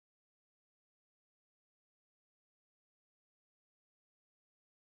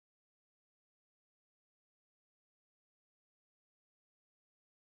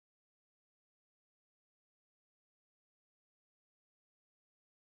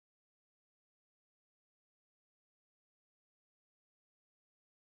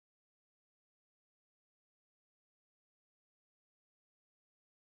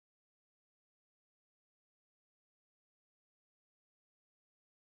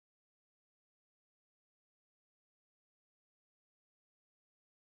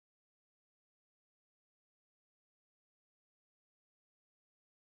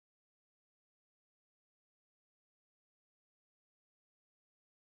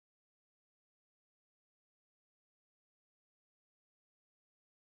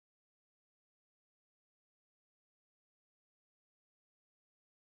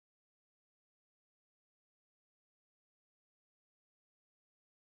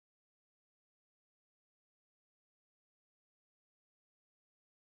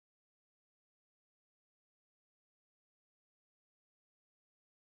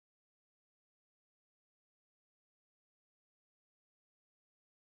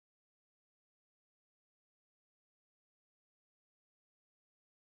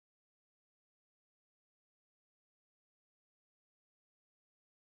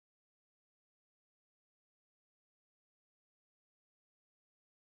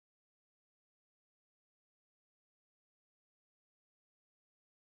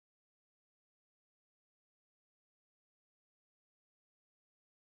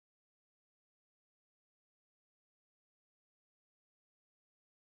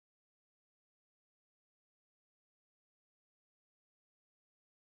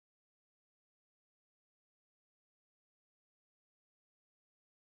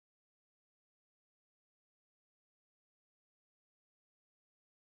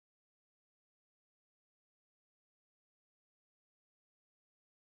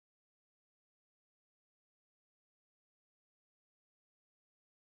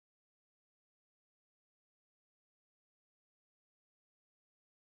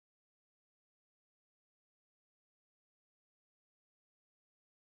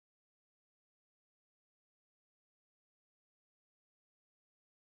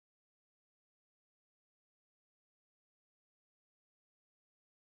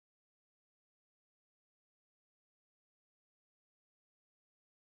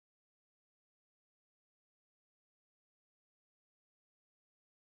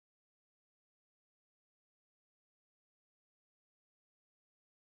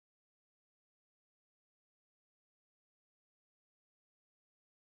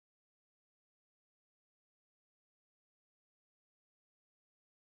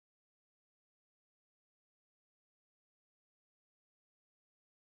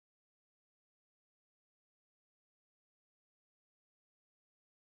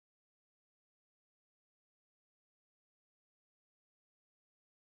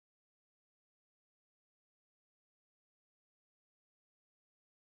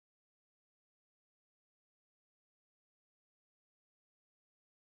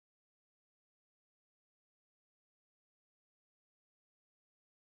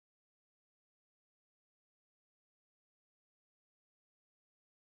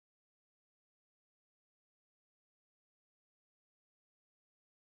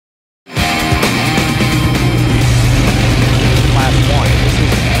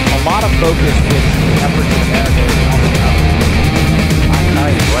focused with the efforts of America is talking about last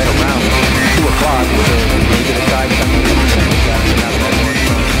night, right around 2 o'clock, with a negative side coming in.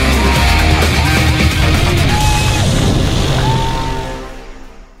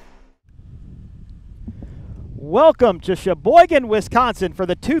 Welcome to Sheboygan, Wisconsin for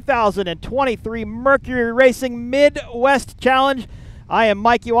the 2023 Mercury Racing Midwest Challenge. I am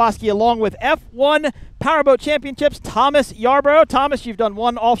Mike Iwaski along with F1 Powerboat Championships, Thomas Yarborough. Thomas, you've done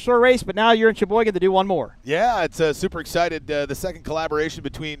one offshore race, but now you're in Sheboygan to do one more. Yeah, it's super excited. The second collaboration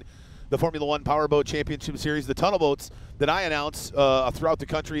between the Formula One Powerboat Championship Series, the tunnel boats that I announce throughout the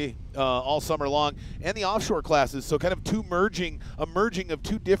country all summer long, and the offshore classes. So kind of a merging of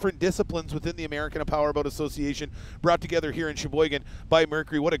two different disciplines within the American Powerboat Association, brought together here in Sheboygan by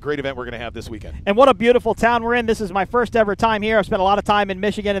Mercury. What a great event we're going to have this weekend. And what a beautiful town we're in. This is my first ever time here. I've spent a lot of time in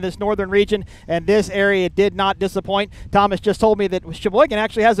Michigan in this northern region, and this area did not disappoint. Thomas just told me that Sheboygan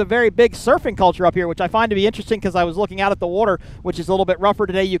actually has a very big surfing culture up here, which I find to be interesting because I was looking out at the water, which is a little bit rougher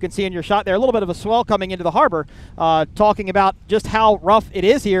today. You can see in your shot there a little bit of a swell coming into the harbor, talking about just how rough it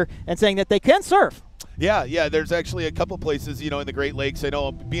is here and saying that they can surf. Yeah, there's actually a couple places, in the Great Lakes. I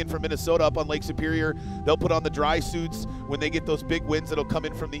know, being from Minnesota, up on Lake Superior, they'll put on the dry suits when they get those big winds that'll come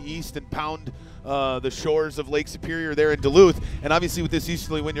in from the east and pound the shores of Lake Superior there in Duluth. And obviously with this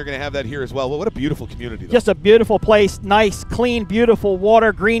easterly wind, you're going to have that here as well. Well, what a beautiful community, though. Just a beautiful place, nice, clean, beautiful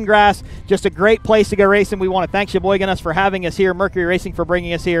water, green grass, just a great place to go racing. We want to thank Sheboygan for having us here, Mercury Racing for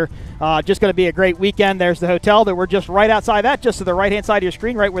bringing us here. Just going to be a great weekend. There's the hotel that we're just right outside that, just to the right-hand side of your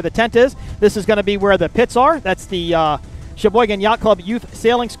screen, right where the tent is. This is going to be where the pits are. That's the Sheboygan Yacht Club Youth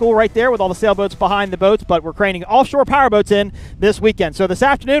Sailing School right there with all the sailboats behind the boats, but we're craning offshore powerboats in this weekend. So this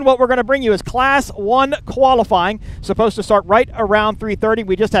afternoon, what we're going to bring you is Class 1 qualifying, supposed to start right around 3:30.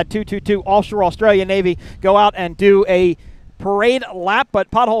 We just had 222 Offshore Australia Navy go out and do a parade lap,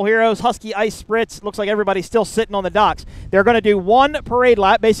 but Pothole Heroes, Husky Ice Spritz, looks like everybody's still sitting on the docks. They're going to do one parade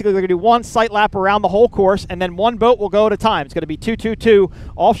lap. Basically, they're going to do one sight lap around the whole course, and then one boat will go at a time. It's going to be 222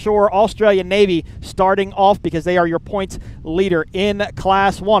 Offshore Australia Navy starting off because they are your points leader in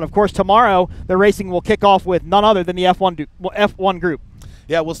Class 1. Of course, tomorrow the racing will kick off with none other than the F1 group.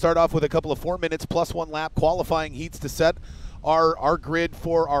 Yeah, we'll start off with a couple of 4 minutes plus 1 lap qualifying heats to set our grid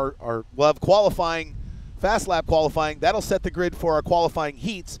for we'll have qualifying, fast lap qualifying. That'll set the grid for our qualifying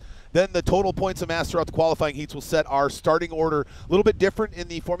heats. Then the total points amassed throughout the qualifying heats will set our starting order. A little bit different in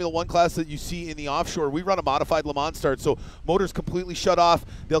the Formula One class that you see in the offshore. We run a modified Le Mans start, so motors completely shut off.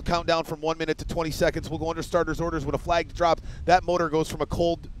 They'll count down from 1 minute to 20 seconds. We'll go under starters orders. When a flag drops, that motor goes from a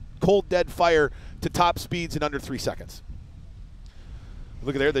cold dead fire to top speeds in under 3 seconds.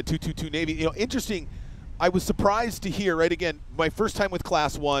 Look at there, the 222 Navy. Interesting. I was surprised to hear, right, again, my first time with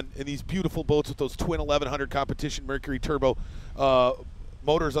Class 1 in these beautiful boats with those twin 1100 competition Mercury Turbo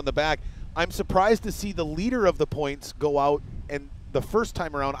motors on the back. I'm surprised to see the leader of the points go out, and the first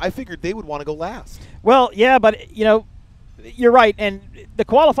time around, I figured they would want to go last. Well, yeah, but, you're right, and the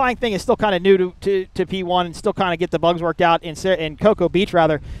qualifying thing is still kind of new to P1 and still kind of get the bugs worked out. In Cocoa Beach,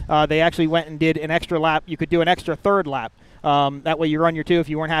 rather, they actually went and did an extra lap. You could do an extra third lap. That way you run your 2. If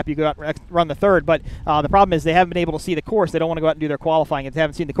you weren't happy, you go out and run the 3rd. But the problem is they haven't been able to see the course. They don't want to go out and do their qualifying if they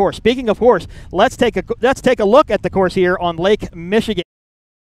haven't seen the course. Speaking of course, let's take a look at the course here on Lake Michigan,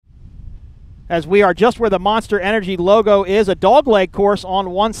 as we are just where the Monster Energy logo is, a dogleg course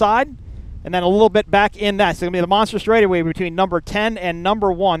on one side, and then a little bit back in that. So it's going to be the Monster straightaway between number 10 and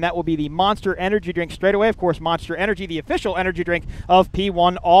number 1. That will be the Monster Energy Drink straightaway. Of course, Monster Energy, the official energy drink of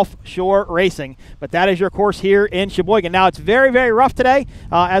P1 Offshore Racing. But that is your course here in Sheboygan. Now, it's very, very rough today.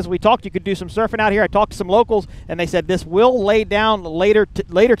 As we talked, you could do some surfing out here. I talked to some locals, and they said this will lay down later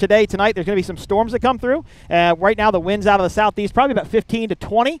today, tonight. There's going to be some storms that come through. Right now, the wind's out of the southeast, probably about 15 to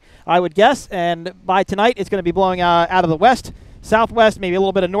 20, I would guess. And by tonight, it's going to be blowing out of the west, southwest, maybe a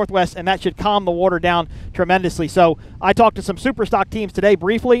little bit of northwest, and that should calm the water down tremendously. So I talked to some super stock teams today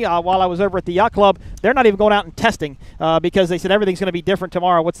briefly while I was over at the yacht club. They're not even going out and testing because they said everything's going to be different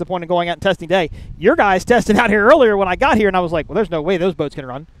tomorrow. What's the point of going out and testing today? Your guys tested out here earlier when I got here, and I was like, well, there's no way those boats can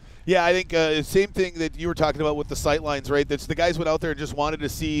run. Yeah, I think same thing that you were talking about with the sight lines, right? That's the guys went out there and just wanted to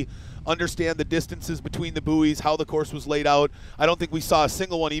see, understand the distances between the buoys, how the course was laid out. I don't think we saw a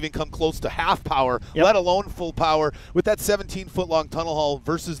single one even come close to half power, let alone full power, with that 17-foot-long tunnel hull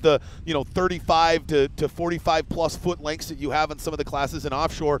versus the 35 to 45-plus foot lengths that you have in some of the classes in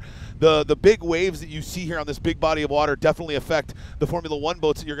offshore. The big waves that you see here on this big body of water definitely affect the Formula One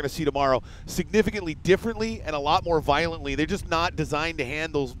boats that you're going to see tomorrow significantly differently and a lot more violently. They're just not designed to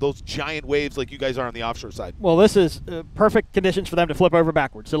handle those giant waves like you guys are on the offshore side. Well, this is perfect conditions for them to flip over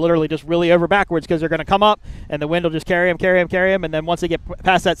backwards. So literally just really over backwards because they're going to come up and the wind will just carry them, and then once they get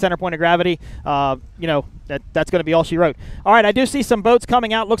past that center point of gravity, that's going to be all she wrote. All right, I do see some boats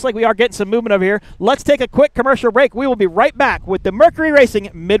coming out. Looks like we are getting some movement over here. Let's take a quick commercial break. We will be right back with the Mercury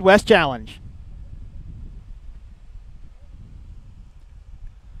Racing Midwest Challenge.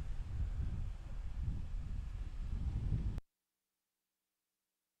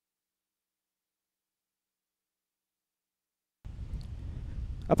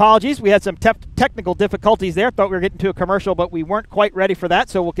 Apologies, we had some technical difficulties there. Thought we were getting to a commercial, but we weren't quite ready for that,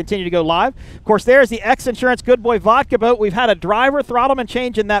 so we'll continue to go live. Of course, there's the X Insurance Good Boy Vodka boat. We've had a driver throttleman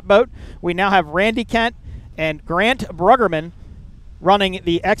change in that boat. We now have Randy Kent and Grant Bruggerman running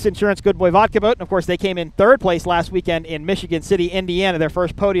the X Insurance Good Boy Vodka boat. And, of course, they came in third place last weekend in Michigan City, Indiana, their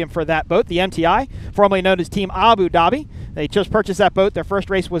first podium for that boat, the MTI, formerly known as Team Abu Dhabi. They just purchased that boat. Their first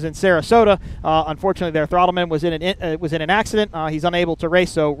race was in Sarasota. Unfortunately, their throttleman was in an accident. He's unable to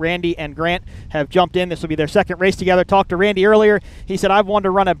race, so Randy and Grant have jumped in. This will be their second race together. Talked to Randy earlier. He said, I've wanted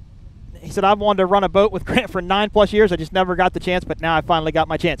to run a boat with Grant for 9+ years. I just never got the chance, but now I finally got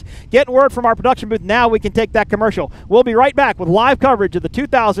my chance. Getting word from our production booth. Now we can take that commercial. We'll be right back with live coverage of the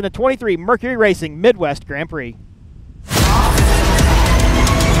 2023 Mercury Racing Midwest Grand Prix.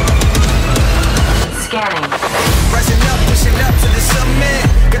 Scanning. Rising up, pushing up to the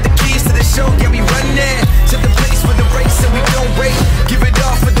summit. Got the keys to the show, yeah, we run it. To the place for the race, and we don't wait. Give it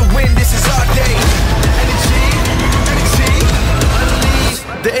all for the win, this is our day. Energy, unleash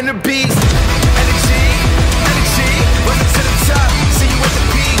the inner beast. Energy, welcome to the top. See you at the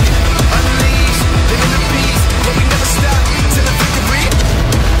peak. Unleash the inner beast, but we never stop till the victory.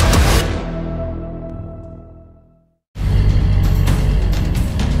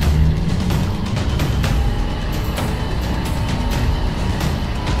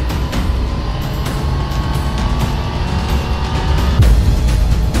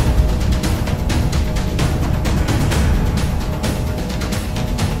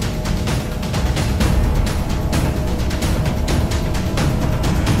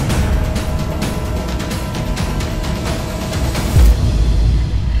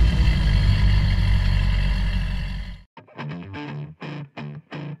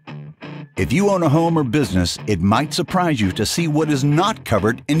 If you own a home or business, it might surprise you to see what is not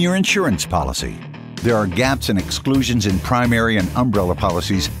covered in your insurance policy. There are gaps and exclusions in primary and umbrella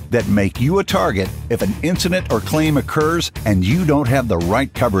policies that make you a target if an incident or claim occurs and you don't have the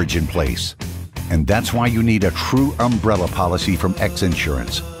right coverage in place. And that's why you need a true umbrella policy from X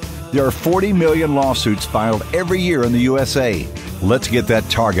Insurance. There are 40 million lawsuits filed every year in the USA. Let's get that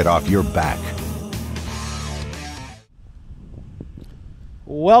target off your back.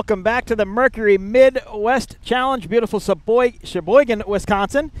 Welcome back to the Mercury Midwest Challenge. Beautiful Sheboygan,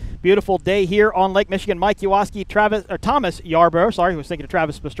 Wisconsin. Beautiful day here on Lake Michigan. Mike Yawoski, Thomas Yarborough. Sorry, I was thinking of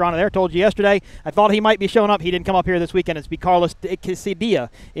Travis Pastrana there. Told you yesterday. I thought he might be showing up. He didn't come up here this weekend. It's Carlos Quisidia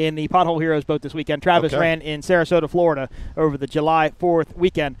in the Pothole Heroes boat this weekend. Travis ran in Sarasota, Florida over the July 4th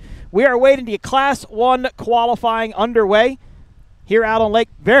weekend. We are waiting to get Class 1 qualifying underway here out on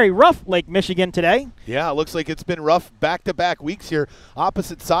very rough Lake Michigan today. Yeah, it looks like it's been rough back-to-back weeks here.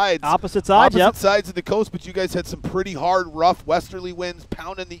 Opposite sides of the coast, but you guys had some pretty hard, rough westerly winds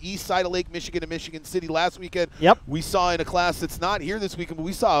pounding the east side of Lake Michigan and Michigan City last weekend. Yep. We saw in a class that's not here this weekend, but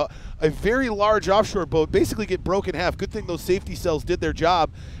we saw a very large offshore boat basically get broken in half. Good thing those safety cells did their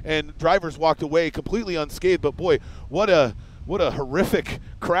job and drivers walked away completely unscathed, but boy, what a horrific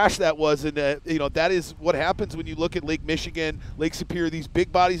crash that was. And, that is what happens when you look at Lake Michigan, Lake Superior, these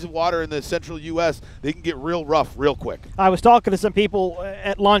big bodies of water in the central U.S., they can get real rough real quick. I was talking to some people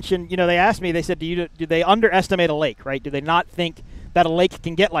at lunch, and, they asked me, they said, do they underestimate a lake, right? Do they not think that a lake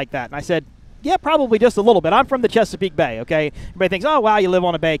can get like that? And I said, yeah, probably just a little bit. I'm from the Chesapeake Bay, okay? Everybody thinks, oh, wow, you live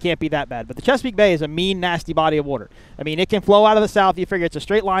on a bay. It can't be that bad. But the Chesapeake Bay is a mean, nasty body of water. I mean, it can flow out of the south. You figure it's a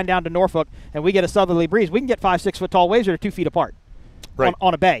straight line down to Norfolk, and we get a southerly breeze. We can get 5-6 foot tall waves that are 2 feet apart. Right.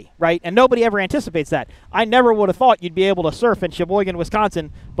 On a bay, right? And nobody ever anticipates that. I never would have thought you'd be able to surf in Sheboygan,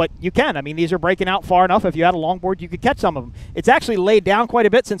 Wisconsin, but you can. I mean, these are breaking out far enough. If you had a longboard, you could catch some of them. It's actually laid down quite a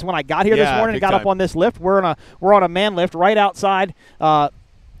bit since when I got here this morning and got up on this lift. We're on a man lift right outside where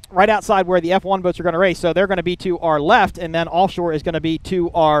the F1 boats are going to race. So they're going to be to our left, and then Offshore is going to be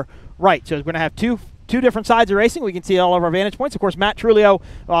to our right. So we're going to have two different sides of racing. We can see all of our vantage points. Of course, Matt Trulio,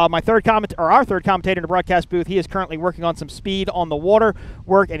 our third commentator in the broadcast booth, he is currently working on some speed on the water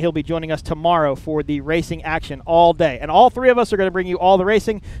work, and he'll be joining us tomorrow for the racing action all day. And all three of us are going to bring you all the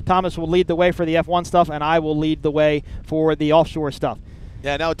racing. Thomas will lead the way for the F1 stuff, and I will lead the way for the offshore stuff.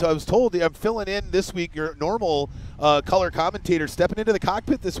 Yeah, now I was told I'm filling in this week your normal color commentator, stepping into the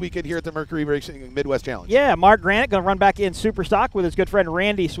cockpit this weekend here at the Mercury Racing MidWest Challenge. Yeah, Mark Granite going to run back in super stock with his good friend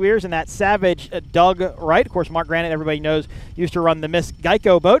Randy Swears and that Savage Doug Wright. Of course, Mark Granite, everybody knows, used to run the Miss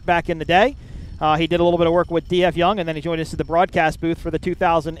Geico boat back in the day. He did a little bit of work with DF Young, and then he joined us at the broadcast booth for the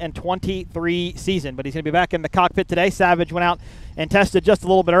 2023 season. But he's going to be back in the cockpit today. Savage went out and tested just a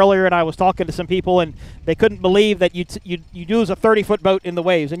little bit earlier, and I was talking to some people, and they couldn't believe that you'd use a 30-foot boat in the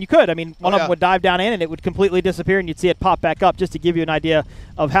waves. And you could. I mean, one of them would dive down in, and it would completely disappear, and you'd see it pop back up, just to give you an idea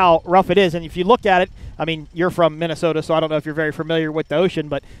of how rough it is. And if you look at it, I mean, you're from Minnesota, so I don't know if you're very familiar with the ocean,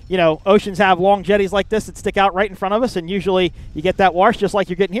 but, you know, oceans have long jetties like this that stick out right in front of us, and usually you get that wash just like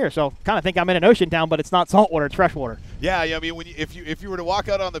you're getting here. So kind of think I'm in an ocean town, but it's not saltwater, it's freshwater. Yeah, I mean, if you were to walk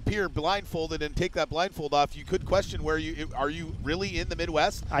out on the pier blindfolded and take that blindfold off, you could question are you really in the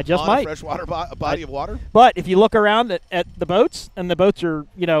Midwest? I just on might. A freshwater body of water. But if you look around at the boats, and the boats are,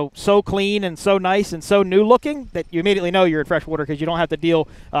 you know, so clean and so nice and so new looking that you immediately know you're in freshwater, because you don't have to deal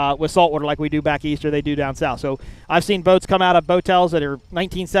with saltwater like we do back east or they do down south. So I've seen boats come out of botels that are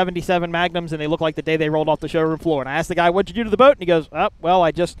 1977 Magnums, and they look like the day they rolled off the showroom floor. And I asked the guy, "What'd you do to the boat?" And he goes, "Oh, well,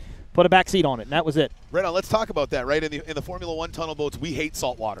 I just put a back seat on it," and that was it. Right on. Let's talk about that, right? In the Formula One tunnel boats, we hate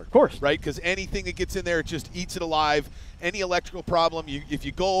salt water. Of course. Right? Because anything that gets in there, it just eats it alive. Any electrical problem, if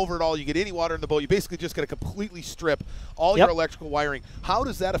you go over it all, you get any water in the boat, you basically just got to completely strip all your electrical wiring. How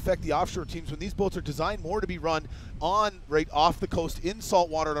does that affect the offshore teams when these boats are designed more to be run right off the coast in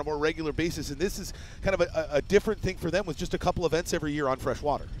salt water on a more regular basis? And this is kind of a different thing for them with just a couple events every year on fresh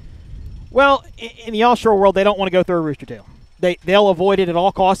water. Well, in the offshore world, they don't want to go through a rooster tail. They'll avoid it at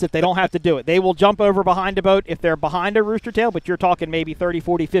all costs if they don't have to do it. They will jump over behind a boat if they're behind a rooster tail, but you're talking maybe 30,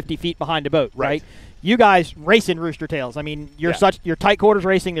 40, 50 feet behind a boat, right? You guys race in rooster tails. I mean, you're tight quarters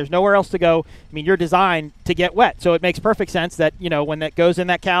racing. There's nowhere else to go. I mean, you're designed to get wet. So it makes perfect sense that, you know, when that goes in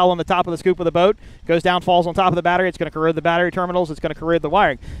that cowl on the top of the scoop of the boat, goes down, falls on top of the battery, it's going to corrode the battery terminals, it's going to corrode the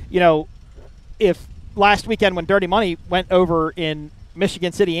wiring. You know, if last weekend when Dirty Money went over in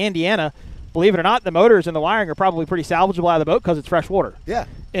Michigan City, Indiana, believe it or not, the motors and the wiring are probably pretty salvageable out of the boat because it's fresh water. Yeah.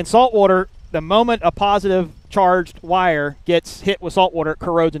 In salt water, the moment a positive charged wire gets hit with salt water, it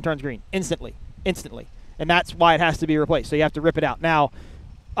corrodes and turns green instantly. And that's why it has to be replaced. So you have to rip it out. Now,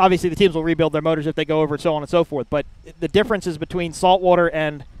 obviously the teams will rebuild their motors if they go over and so on and so forth. But the differences between salt water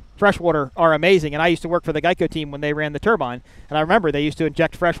and freshwater are amazing. And I used to work for the Geico team when they ran the turbine. And I remember they used to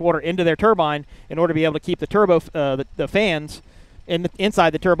inject fresh water into their turbine in order to be able to keep the turbo, the fans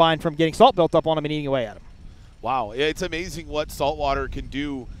inside the turbine from getting salt built up on them and eating away at them. Wow, it's amazing what salt water can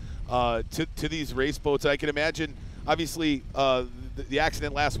do to these race boats. I can imagine, obviously, the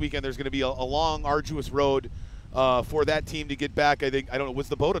accident last weekend, there's going to be a long, arduous road for that team to get back. I don't know, was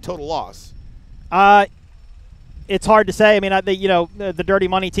the boat a total loss? It's hard to say. I mean, the Dirty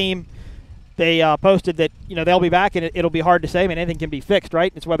Money team, they posted that, you know, they'll be back, and it'll be hard to say. I mean, anything can be fixed,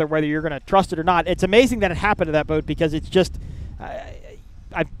 right? It's whether you're going to trust it or not. It's amazing that it happened to that boat, because it's just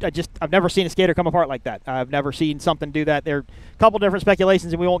I've never seen a skater come apart like that. I've never seen something do that. There are a couple different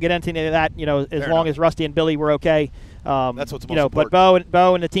speculations, and we won't get into any of that. You know, as long as Rusty and Billy were okay. That's what's most important. But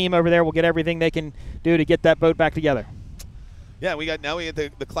Bo and the team over there will get everything they can do to get that boat back together. Yeah, we got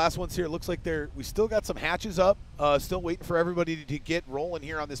the Class 1s here. It looks like we still got some hatches up, still waiting for everybody to get rolling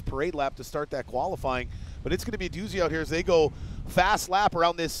here on this parade lap to start that qualifying. But it's going to be a doozy out here as they go fast lap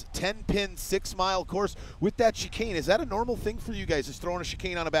around this 10-pin, 6-mile course with that chicane. Is that a normal thing for you guys, just throwing a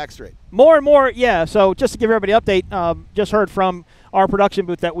chicane on a back straight? More and more, yeah. So just to give everybody an update, just heard from our production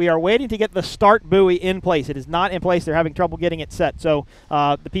booth that we are waiting to get the start buoy in place. It is not in place. They're having trouble getting it set. So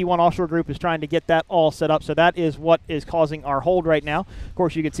the P1 Offshore group is trying to get that all set up. So that is what is causing our hold right now. Of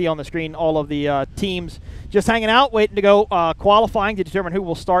course, you can see on the screen all of the teams just hanging out, waiting to go qualifying to determine who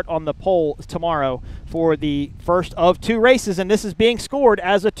will start on the pole tomorrow for the first of 2 races. And this is being scored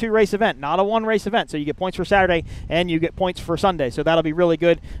as a 2-race event, not a 1-race event. So you get points for Saturday and you get points for Sunday. So that'll be really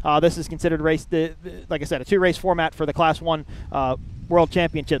good. This is considered like I said, a 2-race format for the Class 1 World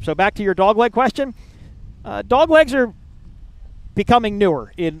Championship. So back to your dogleg question. Doglegs are becoming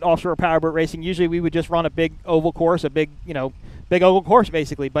newer in offshore powerboat racing. Usually we would just run a big oval course, a big oval course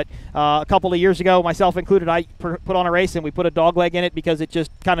basically. But a couple of years ago, myself included, I put on a race and we put a dogleg in it because it just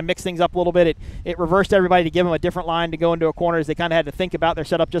kind of mixed things up a little bit. It reversed everybody to give them a different line to go into a corner, as they kind of had to think about their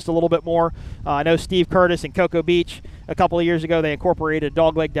setup just a little bit more. I know Steve Curtis and Cocoa Beach, a couple of years ago, they incorporated a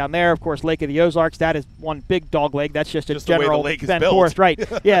dogleg down there. Of course, Lake of the Ozarks, that is one big dogleg. That's just a general bent course, right?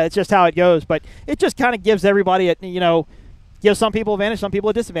 Yeah, it's just how it goes. But it just kind of gives everybody gives some people advantage, some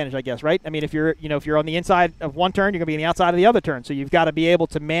people a disadvantage, I guess, right? I mean, if you're on the inside of one turn, you're going to be on the outside of the other turn. So you've got to be able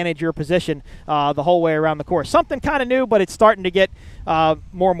to manage your position the whole way around the course. Something kind of new, but it's starting to get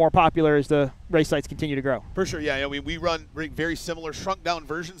more and more popular as the race sites continue to grow. For sure, yeah. I mean, we run very similar, shrunk-down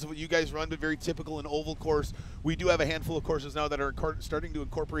versions of what you guys run, but very typical in oval course. We do have a handful of courses now that are starting to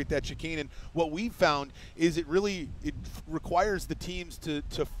incorporate that chicane, and what we've found is it requires the teams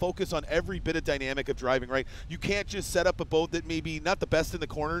to focus on every bit of dynamic of driving, right? You can't just set up a boat that may be not the best in the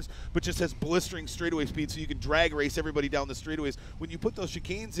corners, but just has blistering straightaway speed so you can drag race everybody down the straightaways. When you put those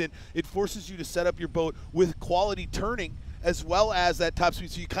chicanes in, it forces you to set up your boat with quality turning as well as that top speed.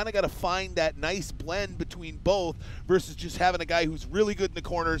 So you kind of got to find that nice blend between both versus just having a guy who's really good in the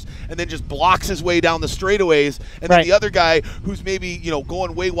corners and then just blocks his way down the straightaways, and then the other guy who's maybe,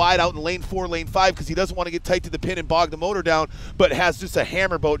 going way wide out in lane 4, lane 5 because he doesn't want to get tight to the pin and bog the motor down, but has just a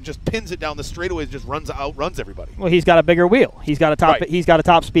hammer boat and just pins it down the straightaways, just runs everybody. Well, he's got a bigger wheel. He's got a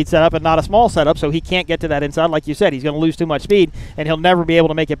top speed setup and not a small setup, so he can't get to that inside. Like you said, he's going to lose too much speed, and he'll never be able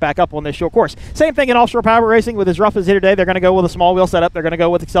to make it back up on this short course. Same thing in offshore power racing with as rough as here today. They're going to go with a small wheel setup. They're going to go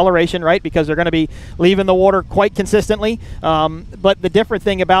with acceleration, right, because they're going to be leaving the water quite consistently. But the different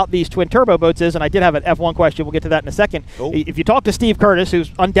thing about these twin turbo boats is, and I did have an F1 question, we'll get to that in a second. If you talk to Steve Curtis, who's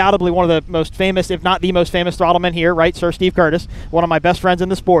undoubtedly one of the most famous, if not the most famous throttleman here, right, Sir Steve Curtis, one of my best friends in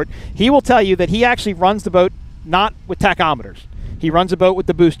the sport, he will tell you that he actually runs the boat not with tachometers. He runs a boat with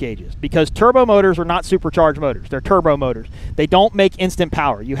the boost gauges because turbo motors are not supercharged motors. They're turbo motors. They don't make instant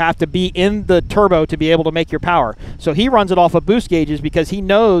power. You have to be in the turbo to be able to make your power. So he runs it off of boost gauges because he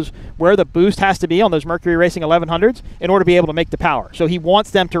knows where the boost has to be on those Mercury Racing 1100s in order to be able to make the power. So he wants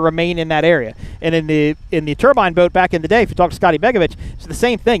them to remain in that area. And in the turbine boat back in the day, if you talk to Scotty Begovic, it's the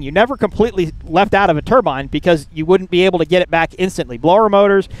same thing. You never completely left out of a turbine because you wouldn't be able to get it back instantly. Blower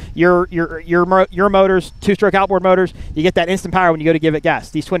motors, your motors, two-stroke outboard motors, you get that instant power when you go to give it gas.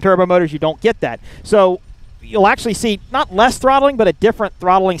 These twin turbo motors, you don't get that. So you'll actually see not less throttling, but a different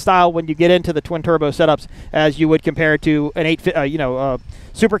throttling style when you get into the twin turbo setups as you would compare to an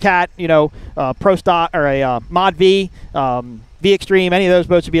Super Cat, Pro Stock or a Mod V, V Extreme. Any of those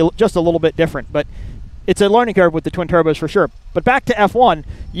boats would be just a little bit different, but it's a learning curve with the twin turbos for sure. But back to F1,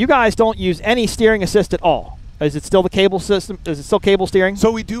 you guys don't use any steering assist at all. Is it still the cable system? Is it still cable steering?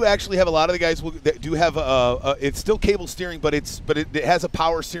 So we do actually have a lot of the guys that do have it's still cable steering, but it has a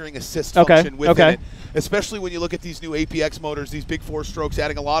power steering assist function within it. Especially when you look at these new APX motors, these big 4 strokes,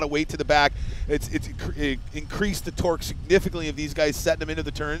 adding a lot of weight to the back. It increased the torque significantly of these guys setting them into the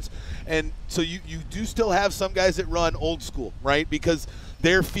turns. And so you do still have some guys that run old school, right? Because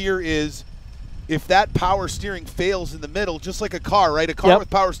their fear is if that power steering fails in the middle, just like a car, right? A car with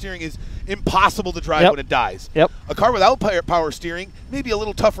power steering is impossible to drive when it dies. A car without power steering may be a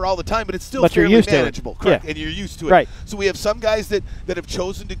little tougher all the time, but it's still fairly manageable. Correct. And you're used to it. Right. So we have some guys that have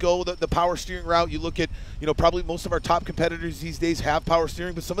chosen to go the power steering route. You look at, probably most of our top competitors these days have power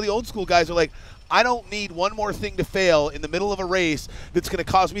steering, but some of the old school guys are like, I don't need one more thing to fail in the middle of a race that's going to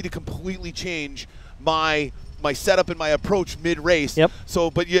cause me to completely change my setup and my approach mid-race.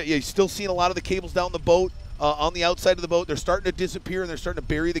 So, but you're still seeing a lot of the cables down the boat, on the outside of the boat. They're starting to disappear, and they're starting to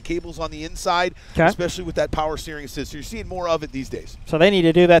bury the cables on the inside, especially with that power steering assist. So you're seeing more of it these days. So they need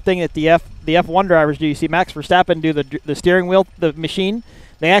to do that thing that the F1 drivers do. You see Max Verstappen do the steering wheel, the machine.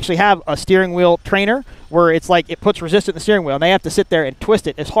 They actually have a steering wheel trainer where it's like it puts resistance in the steering wheel, and they have to sit there and twist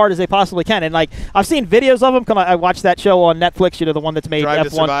it as hard as they possibly can. And like I've seen videos of them. I watched that show on Netflix, the one that's made Drive F1.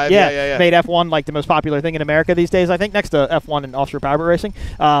 To Survive. Made F1 like the most popular thing in America these days. I think next to F1 and offshore powerboat racing.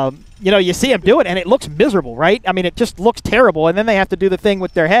 You see them do it, and it looks miserable, right? I mean, it just looks terrible. And then they have to do the thing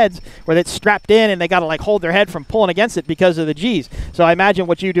with their heads where it's strapped in, and they got to like hold their head from pulling against it because of the G's. So I imagine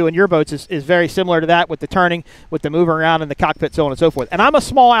what you do in your boats is very similar to that with the turning, with the moving around in the cockpit, so on and so forth. And I'm a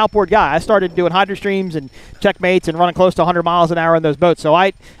small outboard guy. I started doing hydro streams and checkmates and running close to 100 miles an hour in those boats. So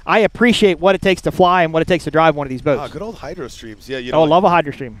I appreciate what it takes to fly and what it takes to drive one of these boats. Good old hydro streams. Yeah, I love a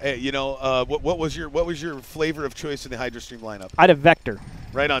hydro stream. What was your flavor of choice in the hydro stream lineup? I had a Vector.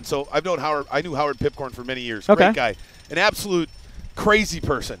 Right on. So I knew Howard Pipcorn for many years. Great guy, an absolute crazy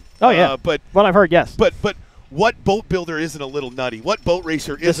person. Oh yeah. But what I've heard, yes. But what boat builder isn't a little nutty? What boat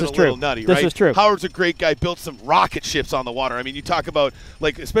racer isn't a little nutty? This is true. Howard's a great guy. Built some rocket ships on the water. I mean, you talk about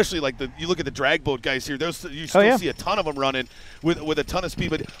especially you look at the drag boat guys here. You still see a ton of them running with a ton of speed.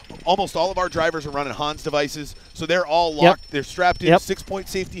 But almost all of our drivers are running Hans devices, so they're all locked. They're strapped in 6-point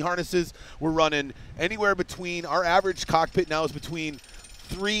safety harnesses. We're running anywhere between our average cockpit now is between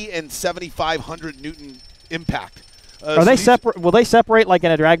 3 and 7,500 Newton impact. Are they separate? Will they separate like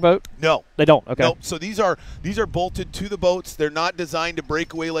in a drag boat? No. They don't. Okay. No. So these are bolted to the boats. They're not designed to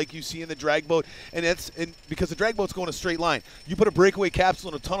break away like you see in the drag boat. And because the drag boat's going a straight line. You put a breakaway capsule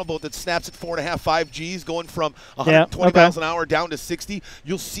in a tunnel boat that snaps at 4.5, 5 Gs, going from 120 miles an hour down to 60.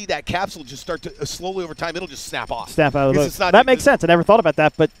 You'll see that capsule just start to slowly over time. It'll just snap off. Snap out of the boat. That makes sense. I never thought about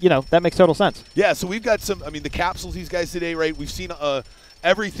that, but that makes total sense. Yeah. So we've got some. I mean, the capsules these guys today, right? We've seen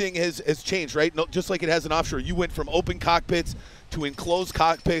everything has changed, right? No, just like it has in offshore. You went from open cockpits to enclosed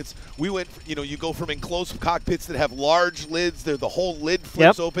cockpits. We went, you go from enclosed cockpits that have large lids, the whole lid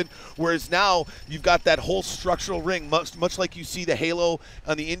flips open, whereas now you've got that whole structural ring, much like you see the Halo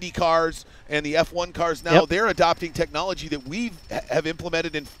on the Indy cars and the F1 cars now. They're adopting technology that we have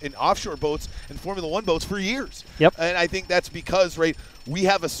implemented in offshore boats and Formula One boats for years. And I think that's because, right, we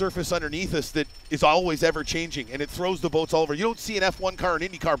have a surface underneath us that is always ever changing, and it throws the boats all over. You don't see an F1 car or an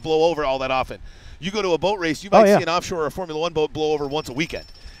Indy car blow over all that often. You go to a boat race, you might see an offshore or a Formula One boat blow over once a weekend.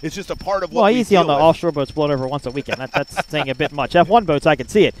 It's just a part of what we easy on the offshore boats blowing over once a weekend. That's saying a bit much. F1 boats, I can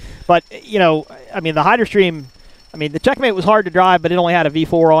see it. But, I mean, the Hydrostream, the Checkmate was hard to drive, but it only had a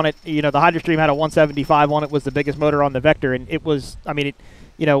V4 on it. The Hydrostream had a 175 on it, was the biggest motor on the Vector. And it was,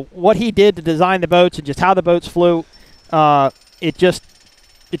 what he did to design the boats and just how the boats flew, it just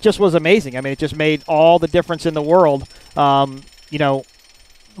was amazing. I mean, it just made all the difference in the world.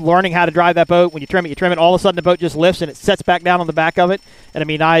 Learning how to drive that boat, when you trim it, all of a sudden the boat just lifts and it sets back down on the back of it. And I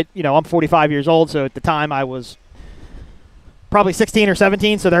mean, I'm 45 years old, so at the time I was probably 16 or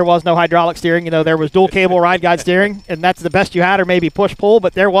 17, so there was no hydraulic steering. There was dual cable ride guide steering, and that's the best you had, or maybe push-pull,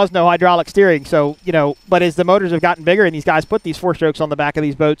 but there was no hydraulic steering. So, but as the motors have gotten bigger and these guys put these 4-strokes on the back of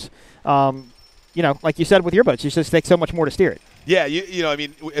these boats, like you said with your boats, it just takes so much more to steer it. Yeah,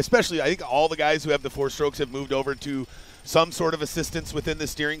 especially I think all the guys who have the 4-strokes have moved over to some sort of assistance within the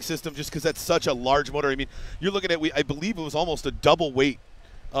steering system, just because that's such a large motor. I mean, you're looking at, I believe it was almost a double weight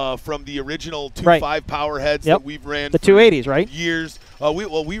from the original 2.5 power heads that we've ran. The 280s, right? Years.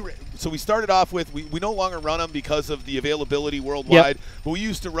 So we started off with, we no longer run them because of the availability worldwide, but we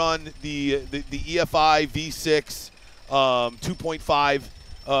used to run the EFI V6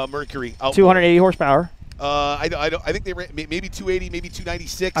 2.5 Mercury. 280 horsepower. I think they ran maybe 280, maybe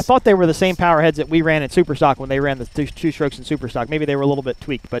 296. I thought they were the same power heads that we ran in Superstock when they ran the two strokes in Superstock. Maybe they were a little bit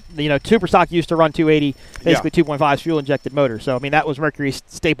tweaked, but Superstock used to run 280, basically 2.5 fuel injected motor. So I mean that was Mercury's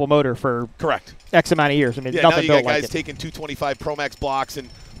staple motor for X amount of years. I mean nothing now you built got guys like it. taking 225 Pro Max blocks and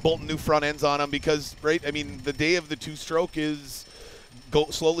bolting new front ends on them because the day of the 2-stroke is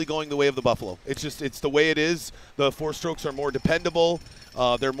slowly going the way of the Buffalo. It's the way it is. The 4-strokes are more dependable.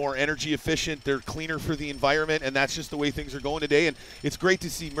 They're more energy efficient. They're cleaner for the environment, and that's just the way things are going today. And it's great to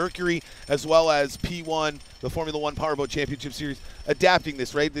see Mercury as well as P1, the Formula One Powerboat Championship Series, adapting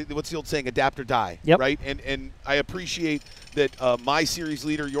this, right? What's the old saying? Adapt or die, right? And I appreciate that my series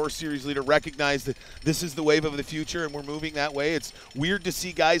leader, your series leader, recognize that this is the wave of the future, and we're moving that way. It's weird to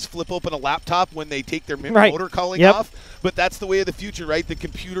see guys flip open a laptop when they take their motor calling off, but that's the way of the future, right? The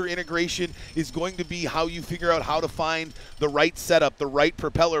computer integration is going to be how you figure out how to find the right setup, the right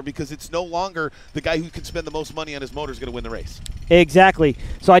propeller, because it's no longer the guy who can spend the most money on his motor is going to win the race. Exactly.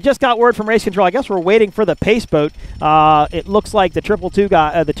 So I just got word from Race Control. I guess we're waiting for the pace boat. It looks like the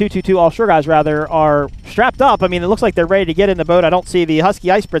 222 offshore guys rather are strapped up. I mean, it looks like they're ready to get in the boat. I don't see the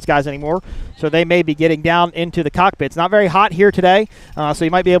Husky Ice Spritz guys anymore, so they may be getting down into the cockpit. It's not very hot here today, so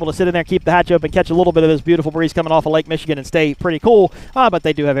you might be able to sit in there, keep the hatch open, catch a little bit of this beautiful breeze coming off of Lake Michigan and stay pretty cool. But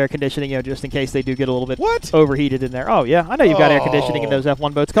they do have air conditioning, just in case they do get a little bit overheated in there. Oh, yeah. I know you've got air conditioning in those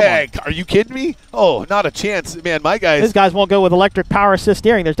F1 boats. Come on. Are you kidding me? Oh, not a chance. Man, my guys. These guys won't go with electric power assist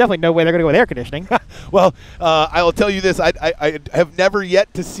steering. There's definitely no way they're going to go with air conditioning. Well, I will tell you this. I have never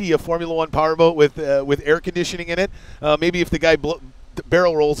yet to see a Formula One powerboat with air conditioning in it. Maybe if the guy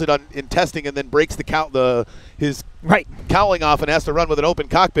barrel rolls it in testing and then breaks his cowling off and has to run with an open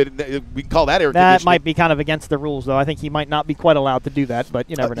cockpit, we can call that air conditioning. That might be kind of against the rules, though. I think he might not be quite allowed to do that, but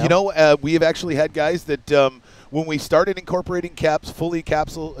you never know. We have actually had guys that when we started incorporating fully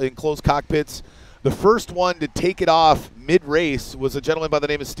capsule enclosed cockpits, the first one to take it off mid-race was a gentleman by the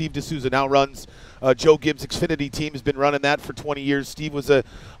name of Steve D'Souza, now runs Joe Gibbs' Xfinity team, has been running that for 20 years. Steve was a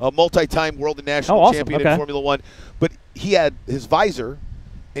multi-time world and national champion in Formula One, but he had his visor,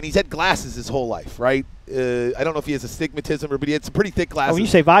 and he's had glasses his whole life, right? I don't know if he has astigmatism, but he had some pretty thick glasses. Oh, when you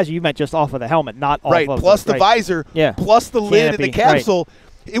say visor, you meant just off of the helmet, not off of plus the visor, plus the lid in the capsule.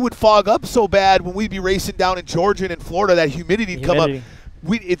 It would fog up so bad when we'd be racing down in Georgia and in Florida, that humidity would come up.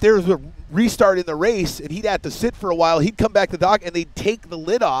 If there was a restart in the race and he'd have to sit for a while, he'd come back to the dock and they'd take the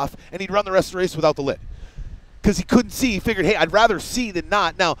lid off and he'd run the rest of the race without the lid. because he couldn't see. He figured, hey, I'd rather see than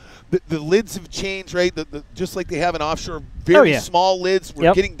not. Now, the lids have changed, right? Just like they have in offshore, very small lids.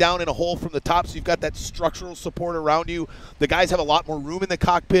 We're getting down in a hole from the top, so you've got that structural support around you. The guys have a lot more room in the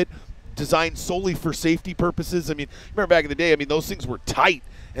cockpit, designed solely for safety purposes. I mean, remember back in the day, I mean, those things were tight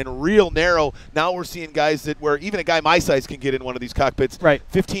and real narrow. Now we're seeing guys where even a guy my size can get in one of these cockpits. Right.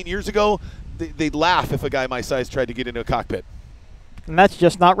 15 years ago, they'd laugh if a guy my size tried to get into a cockpit. And that's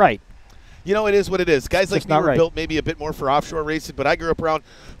just not right. You know, it is what it is. Guys like me were right. built maybe a bit more for offshore racing, but I grew up around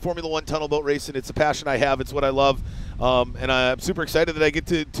Formula One tunnel boat racing. It's a passion I have. It's what I love. And I'm super excited that I get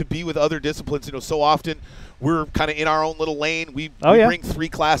to be with other disciplines. You know, so often we're kind of in our own little lane. We bring 3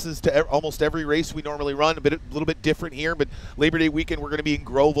 classes to almost every race we normally run. A little bit different here, but Labor Day weekend we're going to be in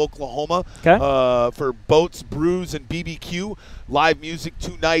Grove, Oklahoma for boats, brews, and BBQ. Live music,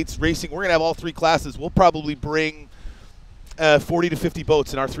 2 nights, racing. We're going to have all 3 classes. We'll probably bring 40 to 50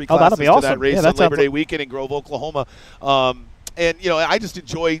 boats in our 3 classes that'll be awesome. to that race that on Labor Day weekend in Grove, Oklahoma. And, you know, I just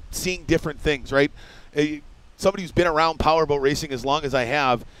enjoy seeing different things, right? Somebody who's been around powerboat racing as long as I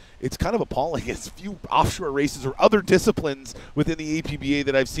have, it's kind of appalling. It's few offshore races or other disciplines within the APBA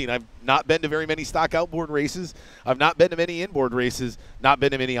that I've seen. I've not been to very many stock outboard races. I've not been to many inboard races, not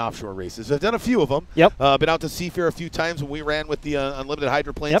been to many offshore races. I've done a few of them. Yep. Been out to Seafair a few times when we ran with the unlimited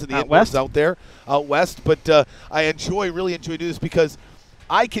hydroplanes and the out inboards west. out west. But I really enjoy doing this because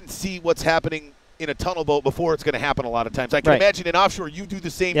I can see what's happening in a tunnel boat before it's going to happen a lot of times. I can imagine in offshore you do the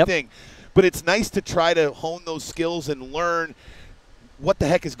same thing. But it's nice to try to hone those skills and learn what the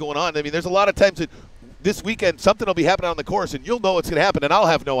heck is going on. I mean, there's a lot of times that this weekend something will be happening on the course, and you'll know it's going to happen, and I'll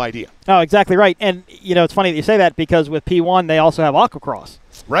have no idea. Oh, exactly right. And, you know, it's funny that you say that because with P1 they also have aquacross.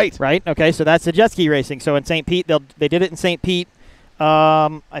 Right. Right? Okay, so that's the jet ski racing. So in St. Pete, they did it in St. Pete.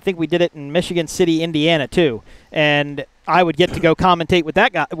 I think we did it in Michigan City, Indiana, too. And I would get to go commentate with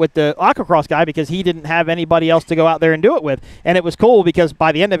that guy, with the aquacross guy, because he didn't have anybody else to go out there and do it with. And it was cool because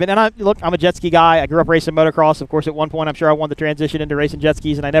by the end of it, and I'm a jet ski guy. I grew up racing motocross. Of course, at one point, I'm sure I wanted to transition into racing jet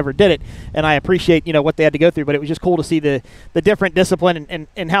skis, and I never did it. And I appreciate, you know, what they had to go through. But it was just cool to see the different discipline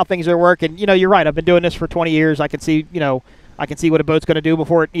and how things are working. You know, you're right. I've been doing this for 20 years. I can see, you know, what a boat's going to do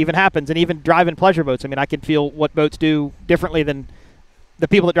before it even happens. And even driving pleasure boats, I mean, I can feel what boats do differently than the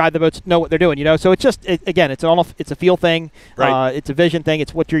people that drive the boats know what they're doing, you know. So it's just, again, it's a feel thing. Right. It's a vision thing.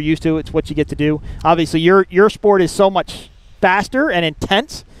 It's what you're used to. It's what you get to do. Obviously, your sport is so much faster and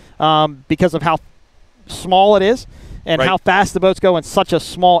intense because of how small it is and how fast the boats go in such a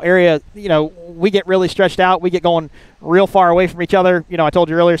small area. You know, we get really stretched out. We get going real far away from each other. You know, I told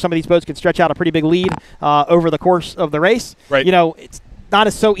you earlier, some of these boats can stretch out a pretty big lead over the course of the race. Right. You know, it's not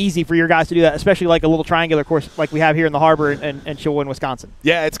as so easy for your guys to do that, especially like a little triangular course like we have here in the harbor in Sheboygan, Wisconsin.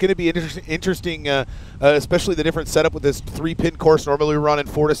 Yeah, it's going to be interesting, especially the different setup with this 3-pin course. Normally we run in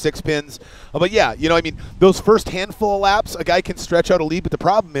 4 to 6 pins. But yeah, you know, I mean, those first handful of laps, a guy can stretch out a lead, but the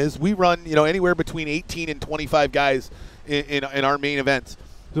problem is we run, you know, anywhere between 18 and 25 guys in our main events.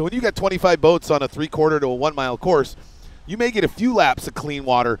 So when you got 25 boats on a 3/4 to a 1 mile course, you may get a few laps of clean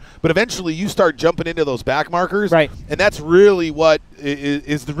water, but eventually you start jumping into those back markers. Right. And that's really what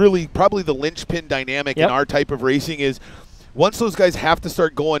is probably the linchpin dynamic in our type of racing is once those guys have to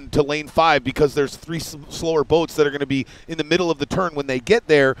start going to lane 5 because there's 3 slower boats that are going to be in the middle of the turn when they get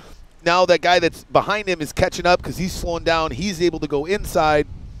there, now that guy that's behind him is catching up because he's slowing down. He's able to go inside,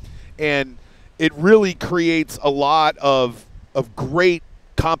 and it really creates a lot of great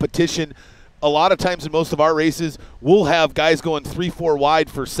competition. A lot of times in most of our races, we'll have guys going 3-4 wide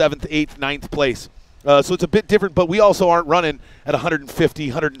for 7th, 8th, 9th place. So it's a bit different, but we also aren't running at 150,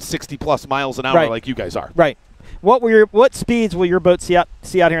 160 plus miles an hour like you guys are. Right. What speeds will your boat see out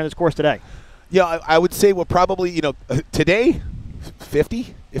here in this course today? Yeah, I would say we'll probably, you know, today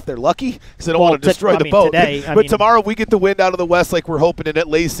 50 if they're lucky, because they don't want to destroy the boat. Today, but tomorrow if we get the wind out of the west like we're hoping, and it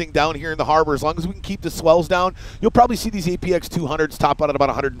lays thing down here in the harbor, as long as we can keep the swells down, you'll probably see these APX 200s top out at about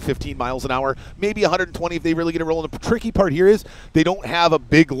 115 miles an hour, maybe 120 if they really get it rolling. The tricky part here is they don't have a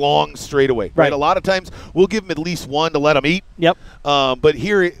big, long straightaway. Right? A lot of times we'll give them at least one to let them eat. Yep. But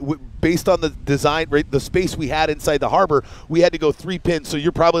here, based on the design, the space we had inside the harbor, we had to go 3 pins. So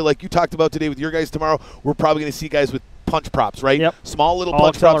you're probably, like you talked about today with your guys tomorrow, we're probably going to see guys with punch props, right? Yep. Small little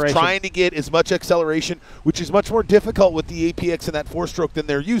punch props, trying to get as much acceleration, which is much more difficult with the APX and that 4-stroke than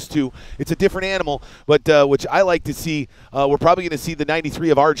they're used to. It's a different animal, but which I like to see. We're probably going to see the 93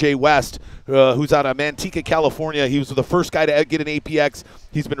 of RJ West, who's out of Manteca, California. He was the first guy to get an APX.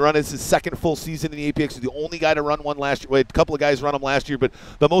 He's been running his 2nd full season in the APX. He's the only guy to run one last year. Well, a couple of guys run them last year, but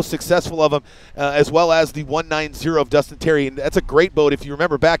the most successful of them, as well as the 190 of Dustin Terry. And that's a great boat. If you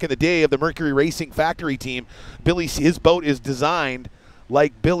remember back in the day of the Mercury Racing factory team, his boat is designed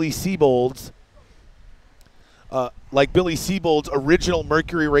like Billy Siebold's like Billy Siebold's original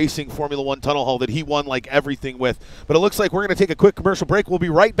Mercury Racing Formula One tunnel hull that he won like everything with. But it looks like we're going to take a quick commercial break. We'll be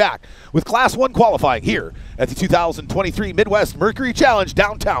right back with Class 1 qualifying here at the 2023 Midwest Mercury Challenge,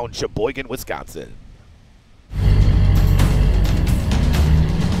 downtown Sheboygan, Wisconsin.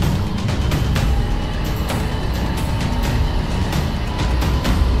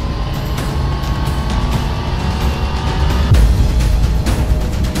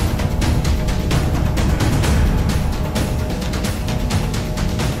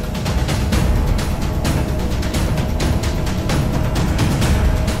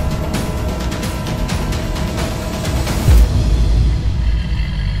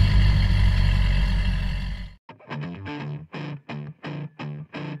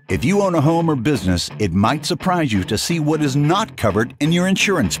 If you own a home or business, it might surprise you to see what is not covered in your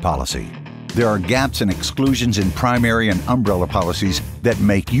insurance policy. There are gaps and exclusions in primary and umbrella policies that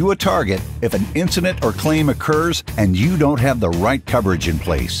make you a target if an incident or claim occurs and you don't have the right coverage in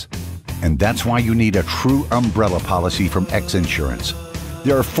place. And that's why you need a true umbrella policy from X Insurance.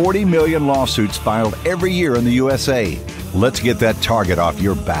 There are 40 million lawsuits filed every year in the USA. Let's get that target off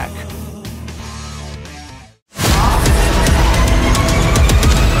your back.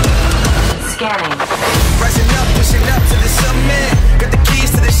 Rising up, pushing up to the summit. Got the keys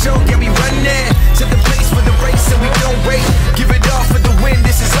to the show, yeah, we running. To the place for the race, and we don't wait. Give it all for the win,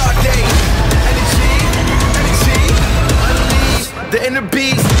 this is our day. Energy, energy, unleash the inner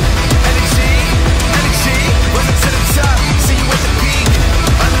beast. Energy, energy, rising to the top. See you at the peak.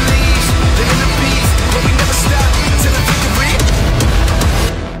 Unleash the inner beast, but we never stop until the victory.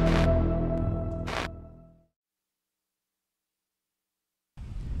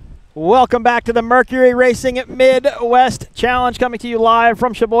 Welcome back to the Mercury Racing Midwest Challenge, coming to you live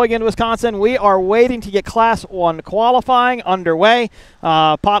from Sheboygan, Wisconsin. We are waiting to get Class 1 qualifying underway.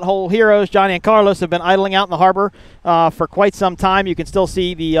 Pothole heroes Johnny and Carlos have been idling out in the harbor for quite some time. You can still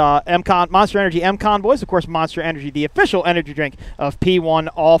see the Monster Energy M Convoys, of course, Monster Energy, the official energy drink of P1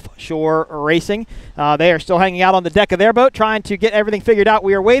 Offshore Racing. They are still hanging out on the deck of their boat, trying to get everything figured out.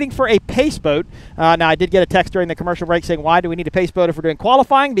 We are waiting for a pace boat. Now, I did get a text during the commercial break saying, why do we need a pace boat if we're doing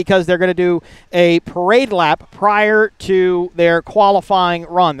qualifying? Because they're going to do a parade lap prior to their qualifying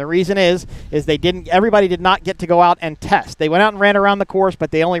run. The reason is everybody did not get to go out and test. They went out and ran around the course,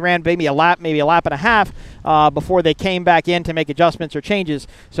 but they only ran maybe a lap and a half before they came back in to make adjustments or changes.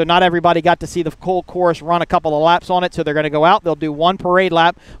 So not everybody got to see the whole course, run a couple of laps on it. So they're going to go out. They'll do one parade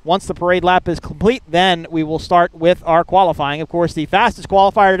lap. Once the parade lap is complete, then we will start with our qualifying. Of course, the fastest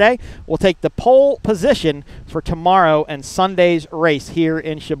qualifier today will take the pole position for tomorrow and Sunday's race here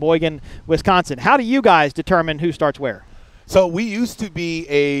in Sheboygan, Wisconsin. How do you guys determine who starts where? So we used to be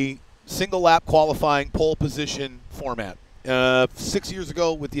a single lap qualifying pole position format. 6 years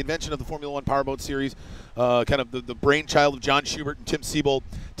ago, with the invention of the Formula One Powerboat Series, kind of the brainchild of John Schubert and Tim Siebold.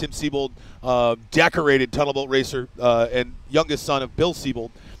 Tim Siebold, decorated tunnel boat racer and youngest son of Bill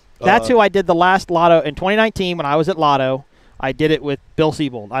Siebold. That's who I did the last Lotto in 2019 when I was at Lotto. I did it with Bill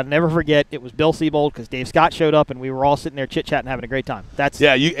Siebold. I'll never forget. It was Bill Siebold because Dave Scott showed up, and we were all sitting there chit-chatting, having a great time.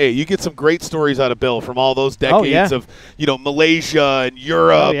 You get some great stories out of Bill from all those decades of Malaysia and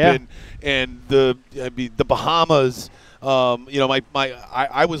Europe and the Bahamas.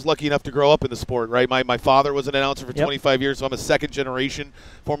 I was lucky enough to grow up in the sport, right? My father was an announcer for 25 years, so I'm a second-generation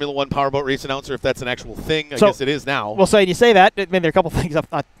Formula One powerboat race announcer, if that's an actual thing. I guess it is now. Well, so you say that. I mean, there are a couple things.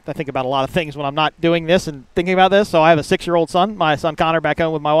 I think about a lot of things when I'm not doing this and thinking about this. So I have a 6-year-old son, my son Connor, back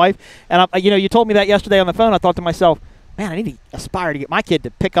home with my wife. And, you told me that yesterday on the phone. I thought to myself, man, I need to aspire to get my kid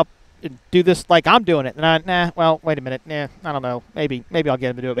to pick up and do this like I'm doing it. And well, wait a minute. I don't know. Maybe I'll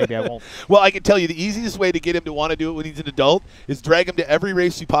get him to do it. Maybe I won't. Well, I can tell you the easiest way to get him to want to do it when he's an adult is drag him to every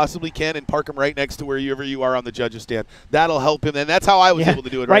race you possibly can and park him right next to wherever you are on the judges' stand. That'll help him. And that's how I was able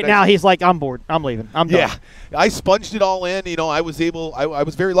to do it. Right now, he's like, I'm bored. I'm leaving. I'm done. Yeah. I sponged it all in. I was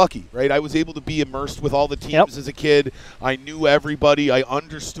very lucky, right? I was able to be immersed with all the teams as a kid. I knew everybody. I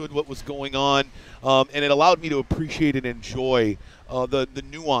understood what was going on. And it allowed me to appreciate and enjoy the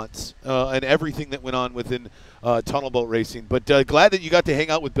nuance and everything that went on within tunnel boat racing. But glad that you got to hang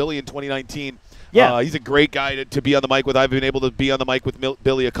out with Billy in 2019. Yeah, he's a great guy to be on the mic with. I've been able to be on the mic with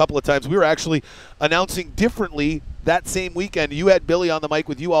Billy a couple of times. We were actually announcing differently that same weekend. You had Billy on the mic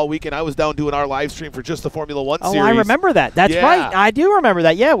with you all weekend. I was down doing our live stream for just the Formula One series. Oh, I remember that. That's right. I do remember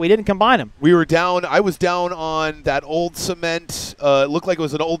that. Yeah, we didn't combine them. We were down. I was down on that old cement. It looked like it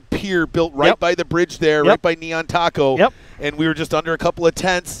was an old pier built right by the bridge there, right by Neon Taco. Yep. And we were just under a couple of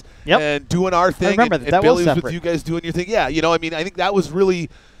tents and doing our thing. I remember and that Billy was with you guys doing your thing. Yeah, I think that was really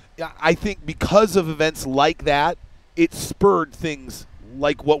 – I think because of events like that, it spurred things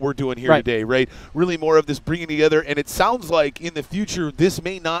like what we're doing here Right. today, right? Really more of this bringing together, and it sounds like in the future this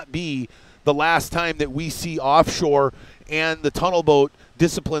may not be the last time that we see offshore and the tunnel boat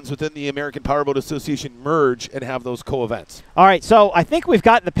disciplines within the American Powerboat Association merge and have those co-events. All right, so I think we've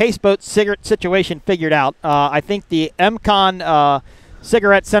got the pace boat cigarette situation figured out. I think the MCon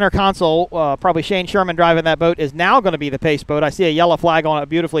cigarette center console, probably Shane Sherman driving that boat, is now going to be the pace boat. I see a yellow flag on a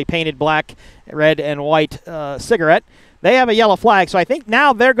beautifully painted black, red, and white cigarette. They have a yellow flag, so I think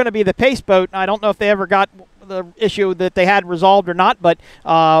now they're going to be the pace boat. I don't know if they ever got the issue that they had resolved or not, but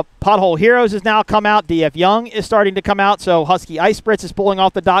Pothole Heroes has now come out. DF Young is starting to come out, so Husky Ice Spritz is pulling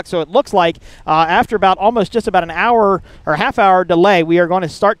off the dock. So it looks like after about almost just about an hour or half-hour delay, we are going to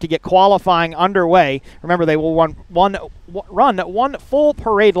start to get qualifying underway. Remember, they will run one full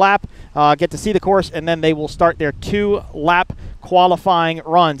parade lap, get to see the course, and then they will start their 2-lap qualifying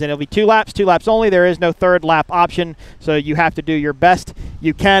runs. And it'll be 2 laps only. There is no 3rd lap option, so you have to do your best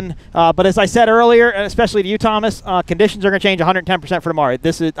you can. But as I said earlier, and especially to you, Thomas, conditions are going to change 110% for tomorrow.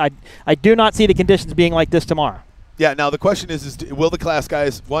 This is I do not see the conditions being like this tomorrow. Yeah, now the question is will the Class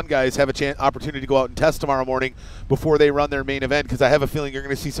guys have a opportunity to go out and test tomorrow morning before they run their main event? Because I have a feeling you're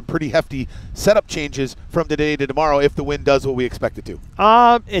going to see some pretty hefty setup changes from today to tomorrow if the wind does what we expect it to.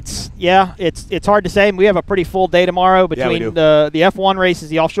 It's hard to say. We have a pretty full day tomorrow between the F1 races,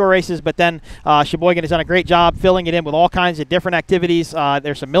 the offshore races, but then Sheboygan has done a great job filling it in with all kinds of different activities.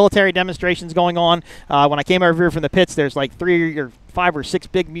 There's some military demonstrations going on. When I came over here from the pits, there's like 3 or 5 or 6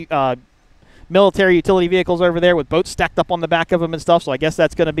 big military utility vehicles over there with boats stacked up on the back of them and stuff, so I guess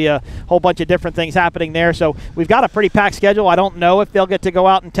that's going to be a whole bunch of different things happening there. So we've got a pretty packed schedule. I don't know if they'll get to go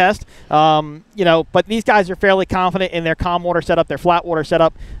out and test, but these guys are fairly confident in their calm water setup, their flat water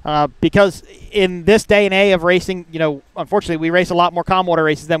setup, because in this day and age of racing, unfortunately we race a lot more calm water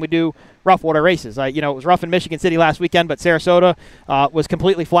races than we do rough water races. It was rough in Michigan City last weekend, but Sarasota was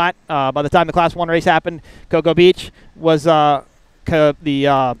completely flat by the time the Class 1 race happened. Cocoa Beach was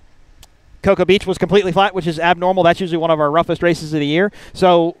Cocoa Beach was completely flat, which is abnormal. That's usually one of our roughest races of the year.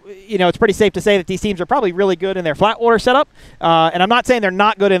 So, it's pretty safe to say that these teams are probably really good in their flat water setup. And I'm not saying they're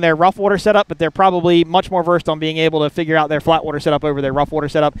not good in their rough water setup, but they're probably much more versed on being able to figure out their flat water setup over their rough water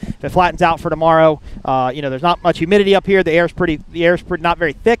setup. If it flattens out for tomorrow, there's not much humidity up here. The air's not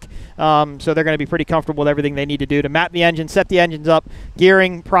very thick. So they're going to be pretty comfortable with everything they need to do to map the engine, set the engines up,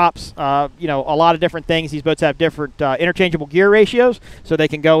 gearing, props, a lot of different things. These boats have different interchangeable gear ratios, so they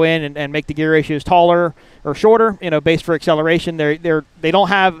can go in and make the gear ratios taller or shorter, based for acceleration. They don't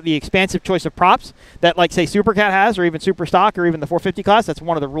have the expansive choice of props that, like, say, Supercat has, or even Super Stock, or even the 450 class. That's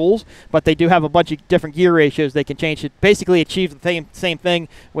one of the rules, but they do have a bunch of different gear ratios they can change to basically achieve the same thing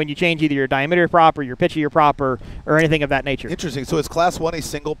when you change either your diameter prop or your pitch of your prop or anything of that nature. Interesting. So is Class 1 a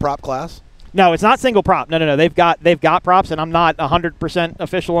single prop class? No, it's not single prop. No. They've got props, and I'm not 100%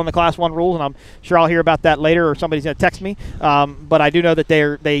 official on the Class 1 rules, and I'm sure I'll hear about that later, or somebody's going to text me. But I do know that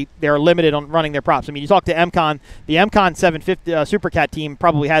they are limited on running their props. I mean, you talk to MCon, the MCon 750 Supercat team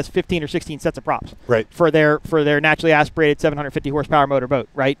probably has 15 or 16 sets of props, right, for their naturally aspirated 750 horsepower motorboat,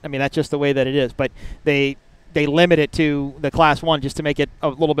 right? I mean, that's just the way that it is. But they limit it to the Class 1 just to make it a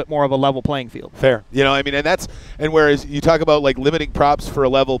little bit more of a level playing field. Fair. And whereas you talk about like limiting props for a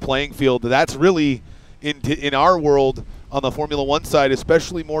level playing field, that's really in our world on the Formula 1 side,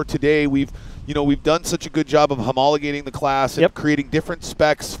 especially more today. We've done such a good job of homologating the class and creating different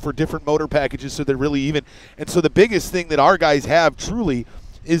specs for different motor packages so they're really even. And so the biggest thing that our guys have truly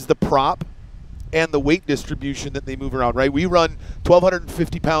is the prop and the weight distribution that they move around, right? We run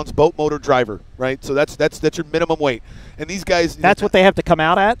 1,250 pounds boat motor driver, right? So that's your minimum weight. And these guys... That's what they have to come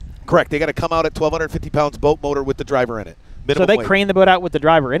out at? Correct. They got to come out at 1,250 pounds boat motor with the driver in it. So they crane the boat out with the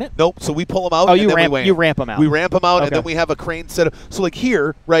driver in it? Nope. So we pull them out. Oh, you ramp them out. We ramp them out, and then we have a crane set up. So like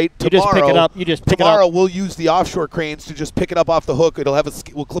here, right? You just pick it up. Tomorrow we'll use the offshore cranes to just pick it up off the hook. It'll have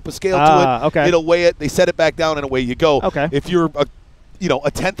we'll clip a scale to it. Okay. It'll weigh it. They set it back down, and away you go. Okay. If you're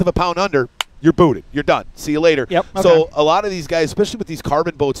a tenth of a pound under, you're booted. You're done. See you later. Yep. Okay. So a lot of these guys, especially with these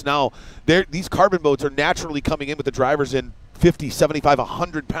carbon boats now, these carbon boats are naturally coming in with the drivers in 50, 75,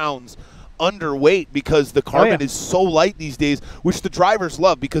 100 pounds underweight because the carbon is so light these days, which the drivers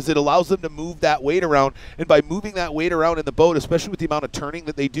love because it allows them to move that weight around. And by moving that weight around in the boat, especially with the amount of turning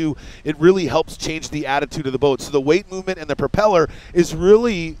that they do, it really helps change the attitude of the boat. So the weight movement and the propeller is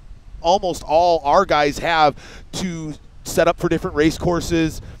really almost all our guys have to set up for different race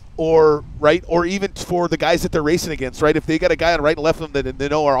courses, or even for the guys that they're racing against, right? If they got a guy on right and left of them that they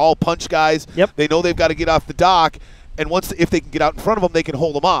know are all punch guys, they know they've got to get off the dock, And if they can get out in front of them, they can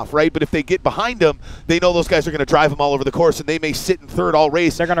hold them off, right? But if they get behind them, they know those guys are going to drive them all over the course, and they may sit in third all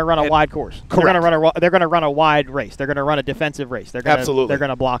race. They're going to run a wide course. Correct. They're going to run a wide race. They're going to run a defensive race. Absolutely. They're going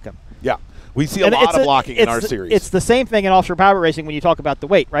to block them. Yeah. We see a lot of blocking in our series. It's the same thing in offshore power racing when you talk about the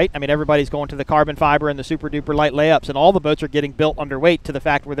weight, right? I mean, everybody's going to the carbon fiber and the super duper light layups, and all the boats are getting built underweight to the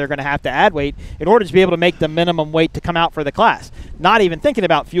fact where they're going to have to add weight in order to be able to make the minimum weight to come out for the class. Not even thinking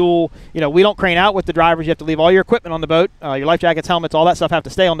about fuel. You know, we don't crane out with the drivers. You have to leave all your equipment on the boat. Your life jackets, helmets, all that stuff have to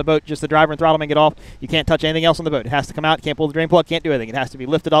stay on the boat. Just the driver and throttleman get off. You can't touch anything else on the boat. It has to come out. You can't pull the drain plug. Can't do anything. It has to be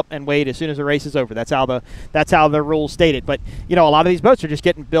lifted up and weighed as soon as the race is over. That's how the rules stated. But you know, a lot of these boats are just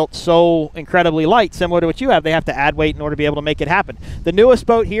getting built so incredibly light. Similar to what you have, they have to add weight in order to be able to make it happen. The newest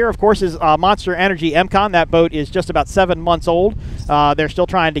boat here, of course, is Monster Energy MCon. That boat is just about 7 months old. They're still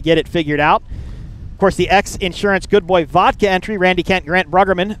trying to get it figured out. Of course, the X-Insurance Good Boy Vodka entry, Randy Kent, Grant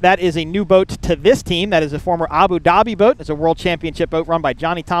Bruggerman, that is a new boat to this team. That is a former Abu Dhabi boat. It's a World Championship boat run by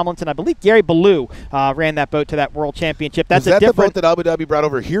Johnny Tomlinson. I believe Gary Ballou ran that boat to that World Championship. That's is that the boat that Abu Dhabi brought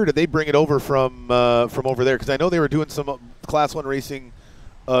over here? Did they bring it over from over there? Because I know they were doing some Class 1 racing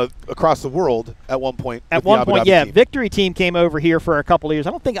across the world at one point. At one point, yeah. Victory Team came over here for a couple of years. I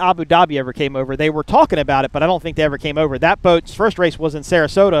don't think Abu Dhabi ever came over. They were talking about it, but I don't think they ever came over. That boat's first race was in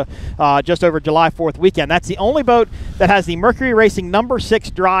Sarasota just over July 4th weekend. That's the only boat that has the Mercury Racing number 6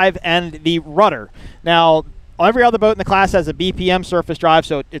 drive and the rudder. Now, every other boat in the class has a BPM surface drive,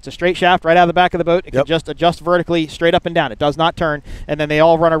 so it's a straight shaft right out of the back of the boat. It can just adjust vertically straight up and down. It does not turn, and then they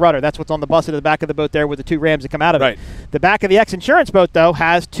all run a rudder. That's what's on the bus at the back of the boat there with the 2 rams that come out of it. The back of the X-Insurance boat, though,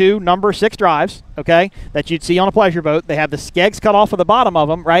 has 2 number 6 drives, okay, that you'd see on a pleasure boat. They have the skegs cut off of the bottom of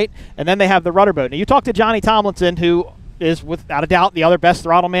them, right, and then they have the rudder boat. Now, you talk to Johnny Tomlinson, who is without a doubt the other best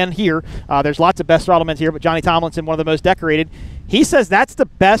throttleman here. There's lots of best throttlemans here, but Johnny Tomlinson, one of the most decorated. He says that's the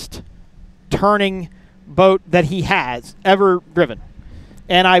best turning boat that he has ever driven.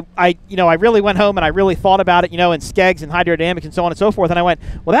 And I really went home and I really thought about it, and skegs and hydrodynamics and so on and so forth. And I went,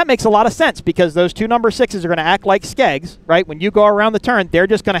 well, that makes a lot of sense because those 2 number 6s are going to act like skegs, right? When you go around the turn, they're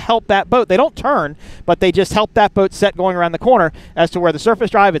just going to help that boat. They don't turn, but they just help that boat set going around the corner. As to where the surface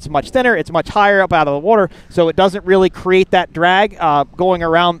drive, it's much thinner, it's much higher up out of the water, so it doesn't really create that drag going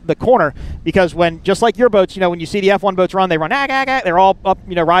around the corner. Because when, just like your boats, when you see the F1 boats run, they run, they're all up,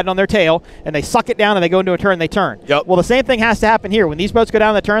 riding on their tail, and they suck it down and they go into a turn and they turn. Well, the same thing has to happen here. When these boats go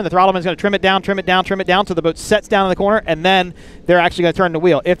down the turn, the throttleman's going to trim it down so the boat sets down in the corner, and then they're actually going to turn the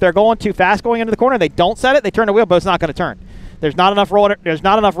wheel. If they're going too fast going into the corner, they don't set it, they turn the wheel, boat's not going to turn. There's not enough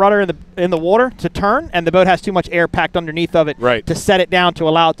rudder in the water to turn, and the boat has too much air packed underneath of it to set it down to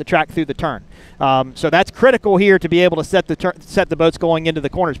allow it to track through the turn. So that's critical here to be able to set the boats going into the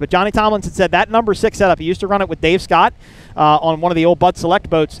corners. But Johnny Tomlinson said that number 6 setup, he used to run it with Dave Scott on one of the old Bud Select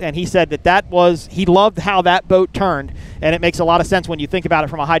boats, and he said he loved how that boat turned, and it makes a lot of sense when you think about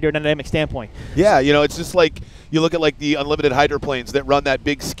it from a hydrodynamic standpoint. Yeah, it's just like you look at like the unlimited hydroplanes that run that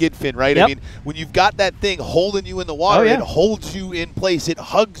big skid fin, right? I mean, when you've got that thing holding you in the water, it holds you in place. It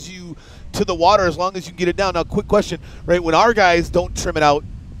hugs you to the water as long as you can get it down. Now, quick question, right? When our guys don't trim it out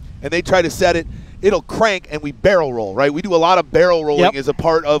and they try to set it, it'll crank and we barrel roll, right? We do a lot of barrel rolling as a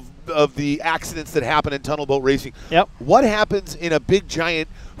part of the accidents that happen in tunnel boat racing. What happens in a big, giant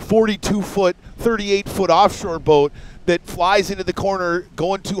 42-foot, 38-foot offshore boat that flies into the corner,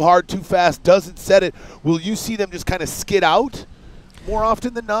 going too hard, too fast, doesn't set it? Will you see them just kind of skid out more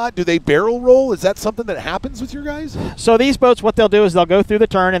often than not? Do they barrel roll? Is that something that happens with your guys? So these boats, what they'll do is they'll go through the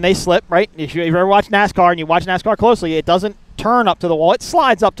turn and they slip, right? If you ever watch NASCAR and you watch NASCAR closely, it doesn't turn up to the wall. It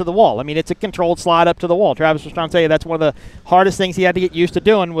slides up to the wall. I mean, it's a controlled slide up to the wall. Travis was trying to tell you that's one of the hardest things he had to get used to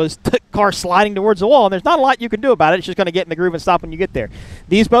doing was the car sliding towards the wall, and there's not a lot you can do about it. It's just going to get in the groove and stop when you get there.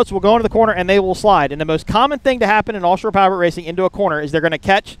 These boats will go into the corner and they will slide, and the most common thing to happen in offshore powerboat racing into a corner is they're going to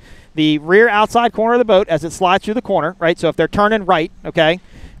catch the rear outside corner of the boat as it slides through the corner, right? So if they're turning right, okay,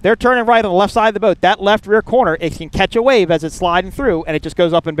 they're turning right on the left side of the boat. That left rear corner, it can catch a wave as it's sliding through, and it just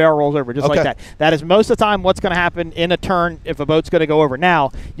goes up and barrel rolls over, just like that. That is most of the time what's going to happen in a turn if a boat's going to go over.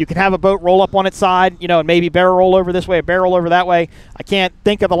 Now, you can have a boat roll up on its side, and maybe barrel roll over this way, barrel roll over that way. I can't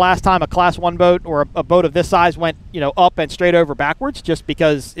think of the last time a Class 1 boat or a boat of this size went, up and straight over backwards, just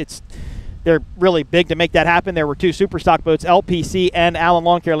because they're really big to make that happen. There were 2 super stock boats, LPC and Allen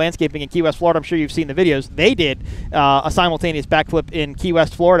Lawn Care Landscaping in Key West, Florida. I'm sure you've seen the videos. They did a simultaneous backflip in Key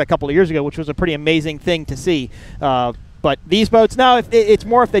West, Florida a couple of years ago, which was a pretty amazing thing to see. But these boats, no, it's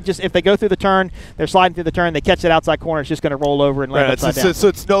more if they go through the turn, they're sliding through the turn, they catch that outside corner, it's just going to roll over and land upside down.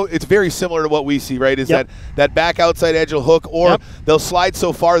 So it's very similar to what we see, right? Is that back outside edge will hook, or they'll slide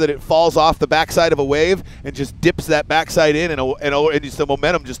so far that it falls off the backside of a wave and just dips that backside in, and the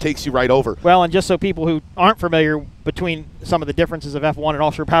momentum just takes you right over. Well, and just so people who aren't familiar between some of the differences of F1 and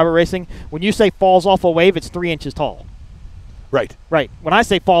offshore power racing, when you say falls off a wave, it's 3 inches tall. Right. Right. When I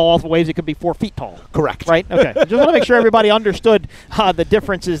say fall off the waves, it could be 4 feet tall. Correct. Right? Okay. Just want to make sure everybody understood the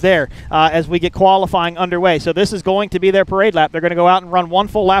differences there as we get qualifying underway. So this is going to be their parade lap. They're going to go out and run 1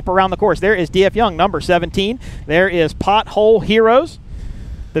 full lap around the course. There is D.F. Young, number 17. There is Pothole Heroes,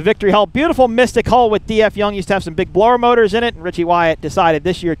 the Victory Hull. Beautiful Mystic hull with D.F. Young. Used to have some big blower motors in it, and Richie Wyatt decided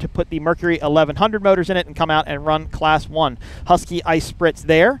this year to put the Mercury 1100 motors in it and come out and run Class 1. Husky Ice Spritz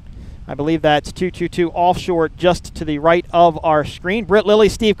there. I believe that's 222 Offshore just to the right of our screen. Britt Lilly,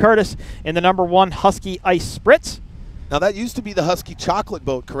 Steve Curtis in the number 1 Husky Ice Spritz. Now, that used to be the Husky chocolate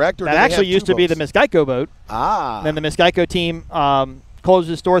boat, correct? Or that actually used to be the Miss Geico boat. Ah. Then the Miss Geico team closed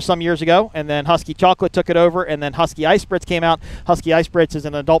its doors some years ago, and then Husky Chocolate took it over, and then Husky Ice Spritz came out. Husky Ice Spritz is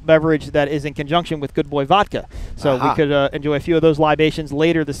an adult beverage that is in conjunction with Good Boy Vodka. So we could enjoy a few of those libations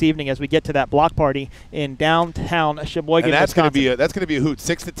later this evening as we get to that block party in downtown Sheboygan, and Wisconsin. That's going to be a hoot.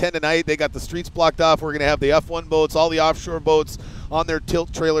 6 to 10 tonight. They got the streets blocked off. We're going to have the F1 boats, all the offshore boats on their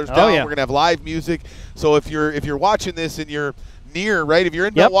tilt trailers down. We're going to have live music. So if you're watching this and you're near, right? If you're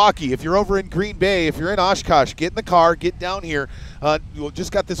in Milwaukee, if you're over in Green Bay, if you're in Oshkosh, get in the car, get down here. You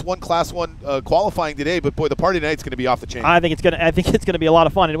just got this one Class 1 qualifying today, but boy, the party tonight's going to be off the chain. I think it's going to be a lot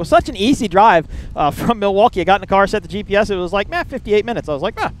of fun. It was such an easy drive from Milwaukee. I got in the car, set the GPS. It was like 58 minutes. I was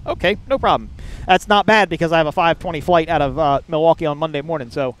like, okay, no problem. That's not bad because I have a 5:20 flight out of Milwaukee on Monday morning.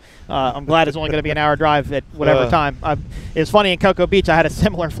 So I'm glad it's only going to be an hour drive at whatever time. It was funny in Cocoa Beach. I had a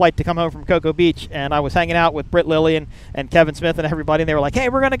similar flight to come home from Cocoa Beach, and I was hanging out with Britt Lilly and Kevin Smith and everybody, and they were like, hey,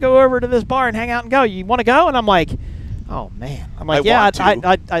 we're going to go over to this bar and hang out and go. You want to go? And I'm like, oh, man. I'm like,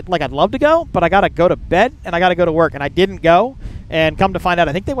 I'd love to go, but I got to go to bed and I got to go to work. And I didn't go, and come to find out,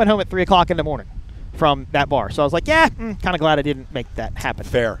 I think they went home at 3 o'clock in the morning from that bar. So I was like, kind of glad I didn't make that happen.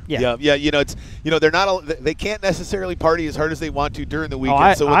 Fair. Yeah. They're not. They can't necessarily party as hard as they want to during the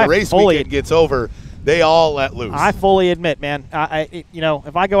weekend. So when the race weekend gets over, they all let loose. I fully admit, man.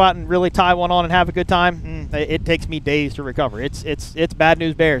 If I go out and really tie one on and have a good time, it takes me days to recover. It's bad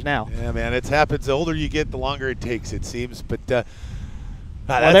news bears now. Yeah, man. It happens. The older you get, the longer it takes, it seems. But there's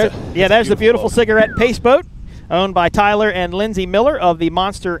the beautiful cigarette paste boat, owned by Tyler and Lindsay Miller of the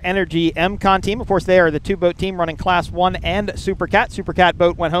Monster Energy MCon team. Of course, they are the 2-boat team running Class 1 and Super Cat. Super Cat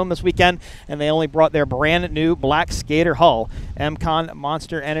boat went home this weekend, and they only brought their brand new black skater hull. MCon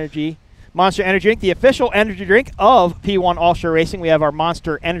Monster Energy drink, the official energy drink of P1 Offshore Racing. We have our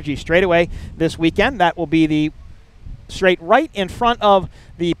Monster Energy straightaway this weekend. That will be the straight right in front of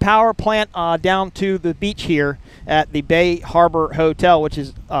the power plant down to the beach here at the Bay Harbor Hotel, which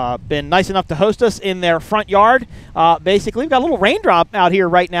has been nice enough to host us in their front yard. Basically, we've got a little raindrop out here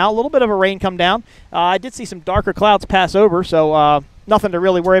right now, a little bit of a rain come down. I did see some darker clouds pass over, so nothing to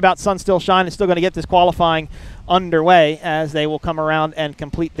really worry about. Sun still shining. Still going to get this qualifying underway as they will come around and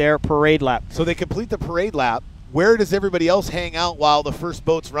complete their parade lap. So they complete the parade lap. Where does everybody else hang out while the first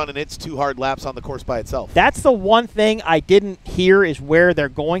boat's running its 2 hard laps on the course by itself? That's the one thing I didn't hear is where they're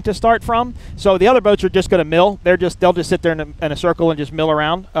going to start from. So the other boats are just going to mill. They'll just sit there in a circle and just mill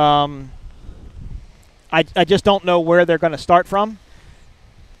around. I just don't know where they're going to start from.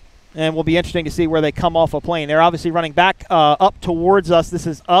 And it will be interesting to see where they come off a plane. They're obviously running back up towards us. This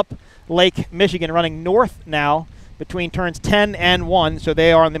is up Lake Michigan, running north now between turns 10 and 1. So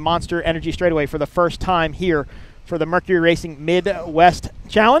they are on the Monster Energy straightaway for the first time here for the Mercury Racing Midwest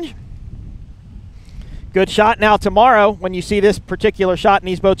Challenge. Good shot. Now tomorrow, when you see this particular shot and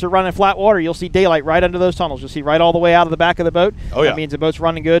these boats are running flat water, you'll see daylight right under those tunnels. You'll see right all the way out of the back of the boat. Oh, yeah. That means the boat's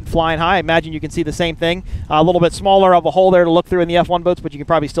running good, flying high. I imagine you can see the same thing. A little bit smaller of a hole there to look through in the F1 boats, but you can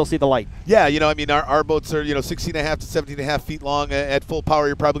probably still see the light. Yeah, our boats are 16.5 to 17.5 feet long. At full power,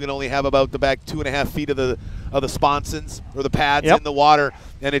 you're probably going to only have about the back 2.5 feet of the sponsons or the pads in the water,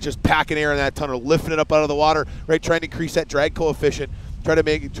 and it's just packing air in that tunnel, lifting it up out of the water, right, trying to increase that drag coefficient. Try to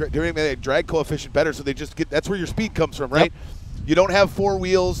make that drag coefficient better, so they just get. That's where your speed comes from, right? Yep. You don't have 4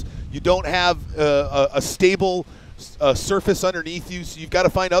 wheels. You don't have a stable surface underneath you, so you've got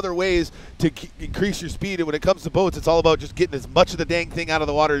to find other ways to increase your speed. And when it comes to boats, it's all about just getting as much of the dang thing out of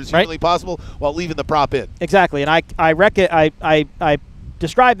the water as humanly possible while leaving the prop in. Exactly, and I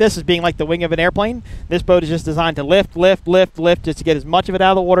describe this as being like the wing of an airplane. This boat is just designed to lift, just to get as much of it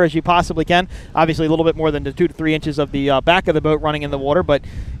out of the water as you possibly can. Obviously, a little bit more than the 2 to 3 inches of the back of the boat running in the water, but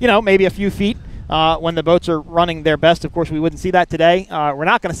maybe a few feet when the boats are running their best. Of course, we wouldn't see that today. We're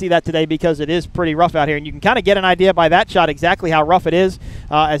not going to see that today because it is pretty rough out here, and you can kind of get an idea by that shot exactly how rough it is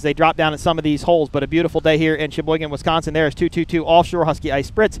as they drop down at some of these holes. But a beautiful day here in Sheboygan, Wisconsin. There is 222 Offshore Husky Ice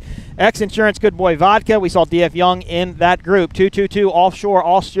Spritz, X Insurance Good Boy Vodka. We saw DF Young in that group. 222 Offshore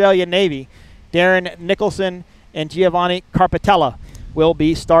Australian Navy. Darren Nicholson and Giovanni Carpatella will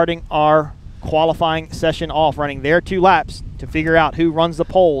be starting our qualifying session off, running their 2 laps to figure out who runs the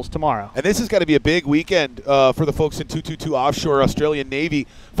poles tomorrow. And this has got to be a big weekend for the folks in 222 Offshore Australian Navy.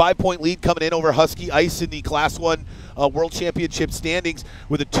 5-point lead coming in over Husky Ice in the Class 1 World Championship standings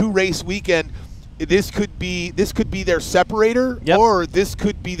with a 2-race weekend. This could be their separator, or this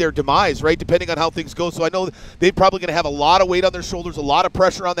could be their demise, right, depending on how things go. So I know they're probably going to have a lot of weight on their shoulders, a lot of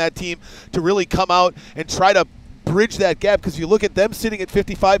pressure on that team to really come out and try to bridge that gap, because you look at them sitting at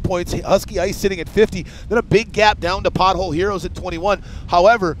 55 points, Husky Ice sitting at 50, then a big gap down to Pothole Heroes at 21.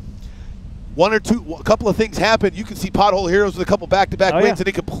 However, a couple of things happen. You can see Pothole Heroes with a couple back-to-back wins, and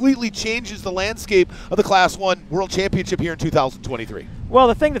it completely changes the landscape of the Class 1 World Championship here in 2023. Well,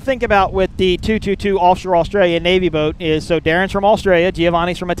 the thing to think about with the 222 Offshore Australian Navy boat is, so Darren's from Australia,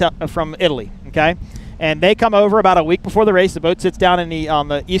 Giovanni's from Italy, okay? And they come over about a week before the race. The boat sits down on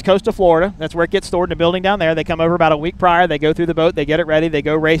the east coast of Florida. That's where it gets stored in a building down there. They come over about a week prior. They go through the boat. They get it ready. They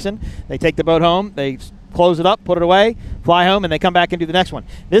go racing. They take the boat home. They close it up, put it away, fly home, and they come back and do the next one.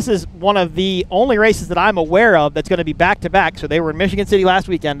 This is one of the only races that I'm aware of that's going to be back-to-back. So they were in Michigan City last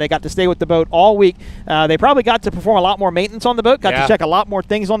weekend. They got to stay with the boat all week. They probably got to perform a lot more maintenance on the boat, got to check a lot more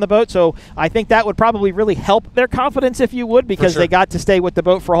things on the boat. So I think that would probably really help their confidence, if you would, because they got to stay with the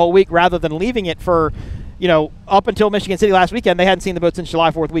boat for a whole week rather than leaving it for, up until Michigan City last weekend. They hadn't seen the boat since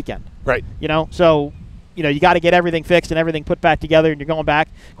July 4th weekend. Right. So you got to get everything fixed and everything put back together, and you're going back.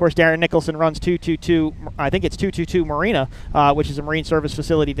 Of course, Darren Nicholson runs 222, I think it's 222 Marina, which is a marine service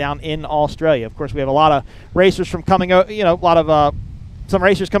facility down in Australia. Of course, we have a lot of racers from some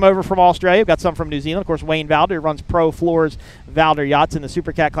racers come over from Australia. We've got some from New Zealand. Of course, Wayne Valder runs Pro Floors Valder Yachts in the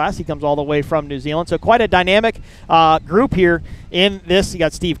Super Cat class. He comes all the way from New Zealand. So quite a dynamic group here in this. You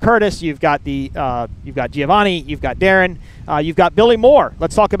got Steve Curtis. You've got Giovanni. You've got Darren. You've got Billy Moore.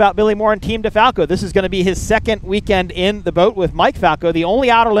 Let's talk about Billy Moore and Team DeFalco. This is going to be his second weekend in the boat with Mike Falco, the only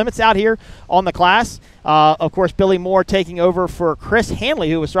outer limits out here on the class. Of course, Billy Moore taking over for Chris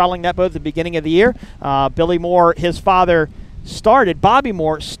Hanley, who was throttling that boat at the beginning of the year. Billy Moore, his father, Bobby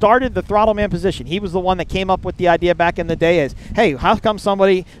Moore started the throttle man position. He was the one that came up with the idea back in the day as, hey, how come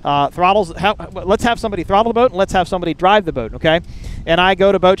somebody let's have somebody throttle the boat and let's have somebody drive the boat, okay? And I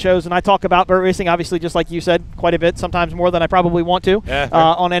go to boat shows and I talk about boat racing, obviously, just like you said, quite a bit, sometimes more than I probably want to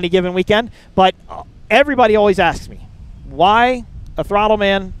on any given weekend. But everybody always asks me, why a throttle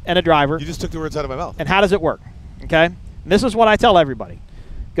man and a driver? You just took the words out of my mouth. And how does it work, okay? And this is what I tell everybody.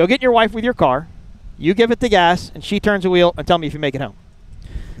 Go get your wife with your car. You give it the gas, and she turns the wheel, and tell me if you make it home.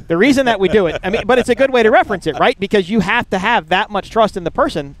 The reason that we do it, but it's a good way to reference it, right? Because you have to have that much trust in the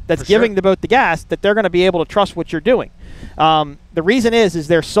person that's giving the boat the gas that they're going to be able to trust what you're doing. The reason is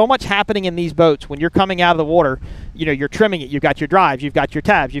there's so much happening in these boats when you're coming out of the water. You're trimming it. You've got your drives. You've got your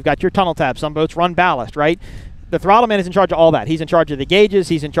tabs. You've got your tunnel tabs. Some boats run ballast, right? The throttle man is in charge of all that. He's in charge of the gauges.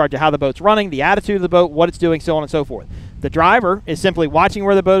 He's in charge of how the boat's running, the attitude of the boat, what it's doing, so on and so forth. The driver is simply watching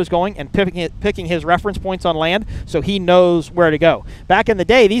where the boat is going and picking his reference points on land so he knows where to go. Back in the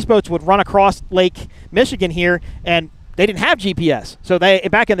day, these boats would run across Lake Michigan here, and they didn't have GPS. So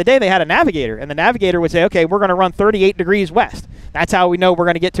back in the day, they had a navigator, and the navigator would say, okay, we're going to run 38 degrees west. That's how we know we're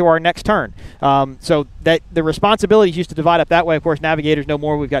going to get to our next turn. So that the responsibilities used to divide up that way. Of course, navigators no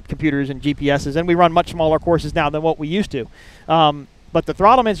more. We've got computers and GPSs, and we run much smaller courses now than what we used to. But the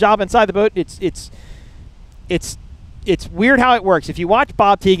throttleman's job inside the boat, it's weird how it works. If you watch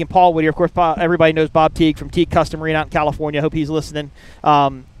Bob Teague and Paul Whittier, of course, everybody knows Bob Teague from Teague Custom Marine out in California. I hope he's listening.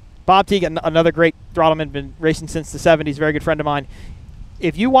 Bob Teague, another great throttleman, been racing since the 70s, very good friend of mine.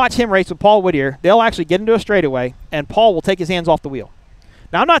 If you watch him race with Paul Whittier, they'll actually get into a straightaway, and Paul will take his hands off the wheel.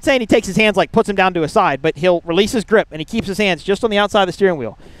 Now, I'm not saying he takes his hands, puts them down to his side, but he'll release his grip, and he keeps his hands just on the outside of the steering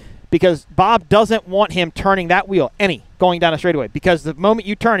wheel, because Bob doesn't want him turning that wheel going down a straightaway, because the moment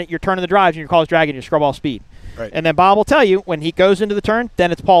you turn it, you're turning the drives, and your car's dragging your scrub off speed. Right. And then Bob will tell you when he goes into the turn,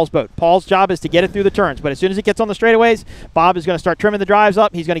 then it's Paul's boat. Paul's job is to get it through the turns. But as soon as it gets on the straightaways, Bob is going to start trimming the drives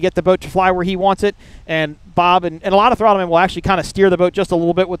up. He's going to get the boat to fly where he wants it. And Bob and a lot of throttlemen will actually kind of steer the boat just a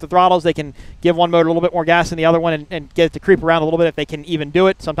little bit with the throttles. They can give one motor a little bit more gas than the other one and get it to creep around a little bit if they can even do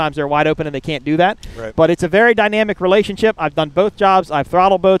it. Sometimes they're wide open and they can't do that. Right. But it's a very dynamic relationship. I've done both jobs. I've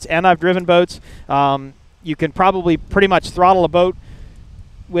throttled boats and I've driven boats. You can probably pretty much throttle a boat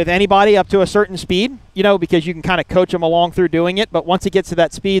with anybody up to a certain speed, because you can kind of coach them along through doing it. But once it gets to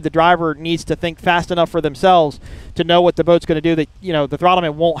that speed, the driver needs to think fast enough for themselves to know what the boat's going to do that, the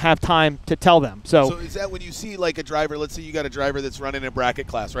throttleman won't have time to tell them. So is that when you see like a driver, let's say you got a driver that's running a bracket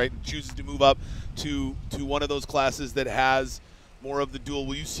class, right, and chooses to move up to one of those classes that has more of the dual,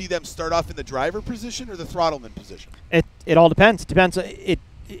 will you see them start off in the driver position or the throttleman position? It all depends.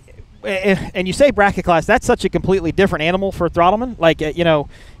 And you say bracket class, that's such a completely different animal for throttleman. Like,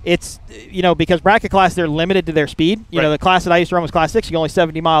 it's, because bracket class, they're limited to their speed. Right. The class that I used to run was class 6, you're only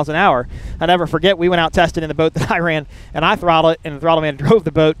 70 miles an hour. I never forget, we went out testing in the boat that I ran, and I throttled it, and the throttle man drove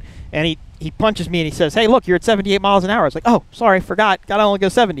the boat, and he punches me and he says, "Hey, look, you're at 78 miles an hour." I was like, "Oh, sorry, forgot. Got to only go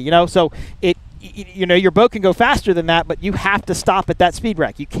 70, So your boat can go faster than that, but you have to stop at that speed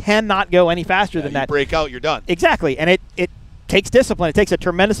rack. You cannot go any faster than that. Break out, you're done. Exactly, and it takes discipline. It takes a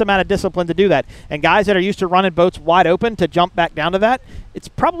tremendous amount of discipline to do that. And guys that are used to running boats wide open to jump back down to that, it's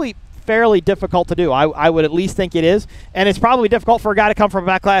probably fairly difficult to do. I would at least think it is. And it's probably difficult for a guy to come from a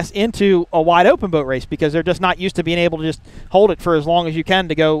back class into a wide open boat race because they're just not used to being able to just hold it for as long as you can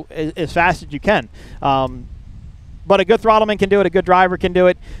to go as fast as you can. But a good throttleman can do it. A good driver can do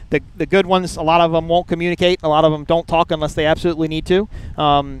it. The good ones, a lot of them won't communicate. A lot of them don't talk unless they absolutely need to.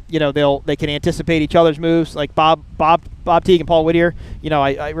 They can anticipate each other's moves. Like Bob Teague and Paul Whittier.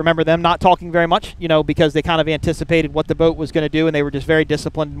 I remember them not talking very much. Because they kind of anticipated what the boat was going to do, and they were just very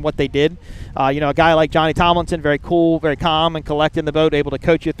disciplined in what they did. A guy like Johnny Tomlinson, very cool, very calm and collected in the boat, able to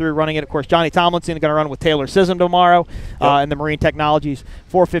coach you through running it. Of course, Johnny Tomlinson is going to run with Taylor Sissom tomorrow in the Marine Technologies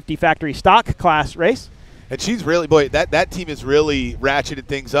 450 factory stock class race. And she's really, that team has really ratcheted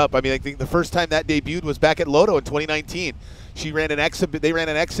things up. I mean, I think the first time that debuted was back at Loto in 2019. They ran an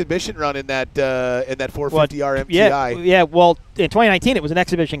exhibition run in that 450R MTI. Yeah. Well, in 2019 it was an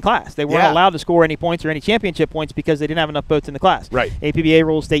exhibition class. They weren't allowed to score any points or any championship points because they didn't have enough boats in the class. Right. APBA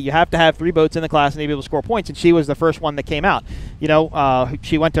rules state you have to have 3 boats in the class and they be able to score points. And she was the first one that came out.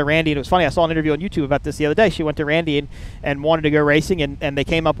 She went to Randy, and it was funny. I saw an interview on YouTube about this the other day. She went to Randy and wanted to go racing, and they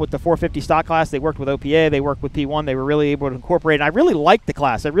came up with the 450 stock class. They worked with OPA. They worked with P1. They were really able to incorporate it. I really like the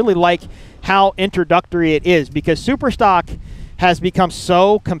class. I really like how introductory it is because super stock has become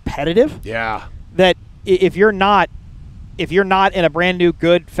so competitive that if you're not in a brand new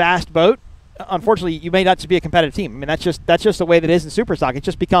good fast boat, unfortunately you may not just be a competitive team. I mean, that's just the way that it is in super stock. It's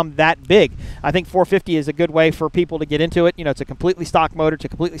just become that big. I think 450 is a good way for people to get into it. It's a completely stock motor, it's a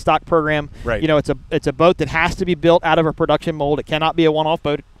completely stock program. Right. It's a boat that has to be built out of a production mold. It cannot be a one-off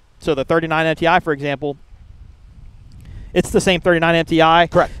boat. So the 39 MTI, for example, it's the same 39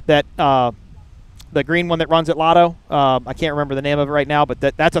 MTI. Correct. That the green one that runs at Lotto, I can't remember the name of it right now, but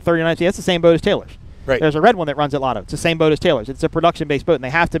that's a 39. That's the same boat as Taylor's. Right. There's a red one that runs at Lotto. It's the same boat as Taylor's. It's a production-based boat, and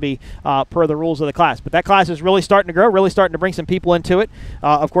they have to be per the rules of the class. But that class is really starting to grow, really starting to bring some people into it.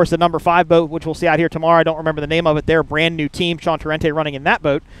 Of course, the number 5 boat, which we'll see out here tomorrow, I don't remember the name of it. They're a brand new team. Sean Torrente running in that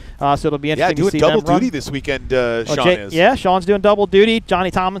boat, so it'll be interesting to see them run. Doing double duty this weekend, Sean is. Yeah, Sean's doing double duty.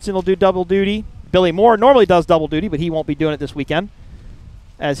 Johnny Tomlinson will do double duty. Billy Moore normally does double duty, but he won't be doing it this weekend,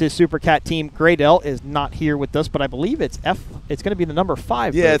 as his Super Cat team, Graydell, is not here with us, but I believe it's going to be the number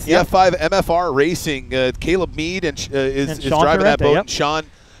 5. Yeah, it's the F5 MFR Racing. Caleb Mead is driving that boat. And Sean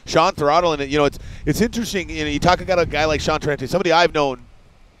throttling it. It's interesting. You talk about a guy like Sean Torrente, somebody I've known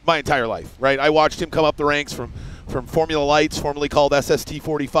my entire life. Right, I watched him come up the ranks from Formula Lights, formerly called SST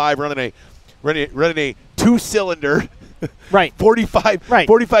 45, running a 2-cylinder. Right.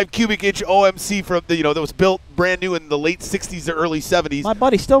 45 cubic inch OMC from that was built brand new in the late 60s to early 70s. My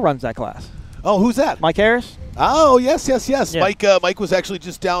buddy still runs that class. Oh, who's that? Mike Harris. Oh, yes. Yeah. Mike was actually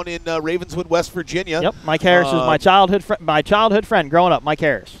just down in Ravenswood, West Virginia. Yep. Mike Harris is my childhood friend growing up. Mike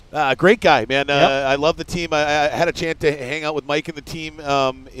Harris. Great guy, man. Yep. I love the team. I had a chance to hang out with Mike and the team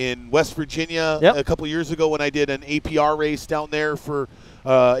in West Virginia a couple years ago when I did an APR race down there for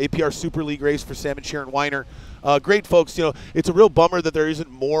APR Super League race for Sam and Sharon Weiner. Great folks. It's a real bummer that there isn't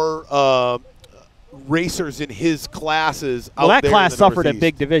more racers in his classes out there. Well, that class suffered Northeast. a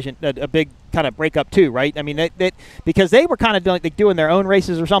big division, a big kind of breakup too, right? I mean, because they were kind of doing their own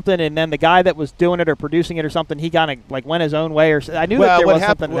races or something, and then the guy that was doing it or producing it or something, he kind of went his own way. Or I knew that there was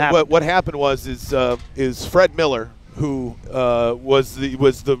something that happened. What happened is Fred Miller, who was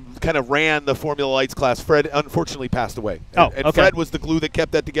the kind of ran the Formula Lights class. Fred unfortunately passed away. And Fred was the glue that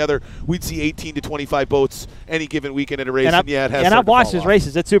kept that together. We'd see 18 to 25 boats any given weekend at a race. And I've watched his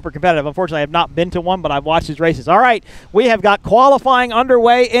races. It's super competitive. Unfortunately, I have not been to one, but I've watched his races. All right, we have got qualifying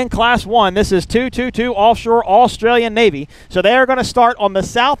underway in Class 1. This is 222 Offshore Australian Navy. So they are going to start on the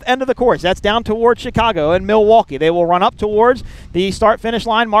south end of the course. That's down towards Chicago and Milwaukee. They will run up towards the start-finish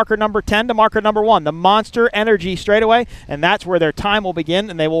line, marker number 10 to marker number 1. The Monster Energy straight right away, and that's where their time will begin,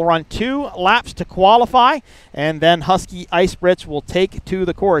 and they will run 2 laps to qualify, and then Husky Ice Brits will take to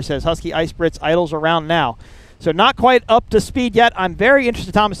the course as Husky Ice Brits idles around now. So not quite up to speed yet. I'm very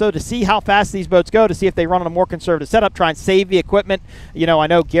interested, Thomas, though, to see how fast these boats go, to see if they run on a more conservative setup, try and save the equipment. You know, I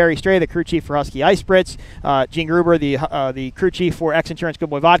know Gary Stray, the crew chief for Husky Ice Brits, Gene Gruber, the crew chief for X Insurance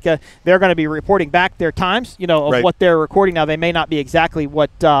Good Boy Vodka, they're going to be reporting back their times, you know, of what they're recording. Now, they may not be exactly what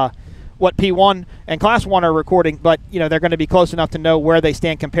P1 and Class 1 are recording, but you know they're going to be close enough to know where they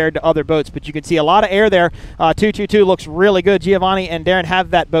stand compared to other boats. But you can see a lot of air there. 222 looks really good. Giovanni and Darren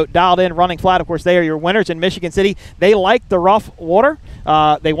have that boat dialed in, running flat. Of course, they are your winners in Michigan City. They like the rough water.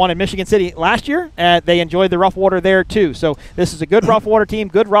 They won in Michigan City last year, and they enjoyed the rough water there too. So this is a good rough water team,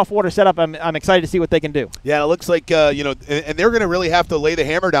 good rough water setup. I'm excited to see what they can do. Yeah, it looks like you know, and they're going to really have to lay the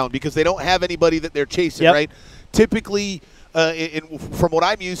hammer down because they don't have anybody that they're chasing, right? Typically. From what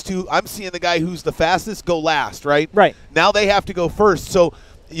I'm used to, I'm seeing the guy who's the fastest go last, right? Right. Now they have to go first. So,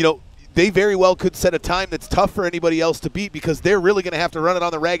 you know, they very well could set a time that's tough for anybody else to beat because they're really going to have to run it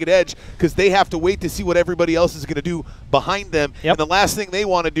on the ragged edge because they have to wait to see what everybody else is going to do behind them. And the last thing they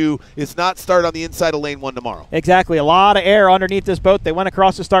want to do is not start on the inside of lane 1 tomorrow. Exactly. A lot of air underneath this boat. They went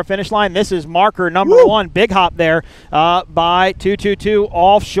across the start-finish line. This is marker number 1. Big hop there by 222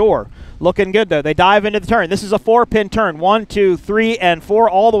 Offshore. Looking good, though. They dive into the turn. This is a 4-pin turn. 1, 2, 3, and 4,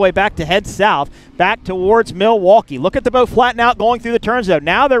 all the way back to head south, back towards Milwaukee. Look at the boat flatten out going through the turns, though.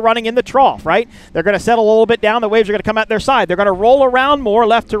 Now they're running in the trough, right? They're going to settle a little bit down. The waves are going to come out their side. They're going to roll around more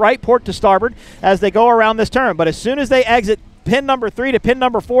left to right, port to starboard as they go around this turn. But as soon as they exit pin number 3 to pin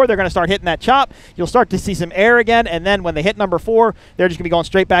number 4, they're going to start hitting that chop. You'll start to see some air again, and then when they hit number 4, they're just going to be going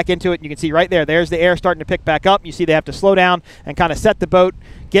straight back into it. And you can see right there, there's the air starting to pick back up. You see they have to slow down and kind of set the boat,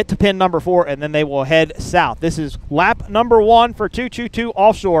 get to pin number 4, and then they will head south. This is lap number 1 for 222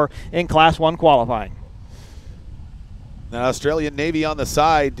 Offshore in Class 1 qualifying. Now, Australian Navy on the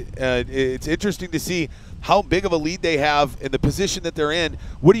side. It's interesting to see how big of a lead they have in the position that they're in.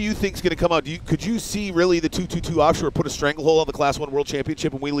 What do you think is going to come out? Could you see really the 222 Offshore put a stranglehold on the Class 1 World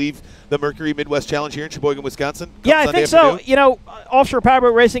Championship when we leave the Mercury Midwest Challenge here in Sheboygan, Wisconsin? Yeah, I think so. You know, offshore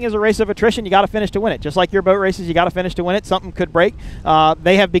powerboat racing is a race of attrition. You got to finish to win it. Just like your boat races, you got to finish to win it. Something could break.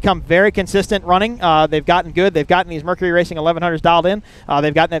 They have become very consistent running. They've gotten good. They've gotten these Mercury Racing 1100s dialed in.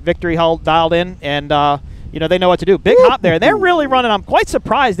 They've gotten that victory hull dialed in, and you know, they know what to do. Big hop there. They're really running. I'm quite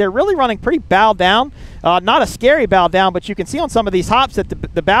surprised. They're really running pretty bow down. Not a scary bow down, but you can see on some of these hops that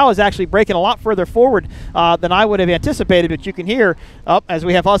the bow is actually breaking a lot further forward than I would have anticipated. But you can hear up as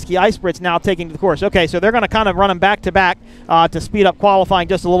we have Husky Ice Brits now taking to the course. Okay, so they're going to kind of run them back to back to speed up qualifying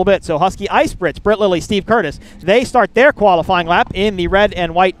just a little bit. So Husky Ice Brits, Britt Lilly, Steve Curtis, they start their qualifying lap in the red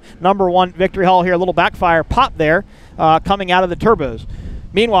and white number 1 victory hull here. A little backfire pop there coming out of the turbos.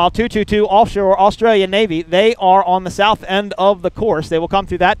 Meanwhile, 222 Offshore Australian Navy, they are on the south end of the course. They will come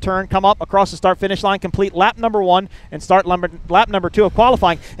through that turn, come up across the start-finish line, complete lap number 1, and start lap number 2 of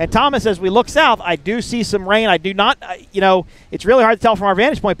qualifying. And Thomas, as we look south, I do see some rain. I do not, you know, it's really hard to tell from our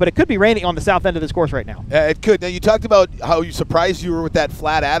vantage point, but it could be raining on the south end of this course right now. It could. Now, you talked about how you surprised you were with that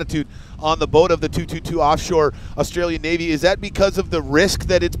flat attitude on the boat of the 222 Offshore Australian Navy. Is that because of the risk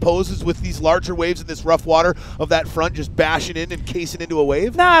that it poses with these larger waves in this rough water of that front just bashing in and casing into a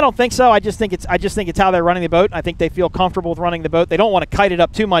wave? No, I don't think so. I just think it's how they're running the boat. I think they feel comfortable with running the boat. They don't want to kite it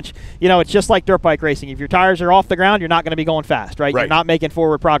up too much. You know, it's just like dirt bike racing. If your tires are off the ground, you're not going to be going fast, right? You're not making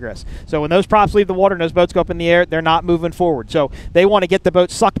forward progress. So when those props leave the water and those boats go up in the air, they're not moving forward. So they want to get the boat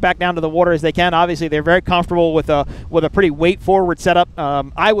sucked back down to the water as they can. Obviously, they're very comfortable with a pretty weight forward setup.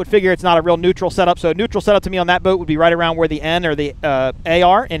 I would figure it's not a real neutral setup. So a neutral setup to me on that boat would be right around where the N or the A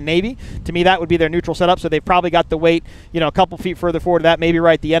are in Navy. To me, that would be their neutral setup. So they've probably got the weight, you know, a couple feet further forward to that, maybe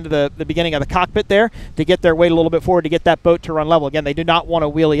right at the end of the beginning of the cockpit there to get their weight a little bit forward to get that boat to run level. Again, they do not want to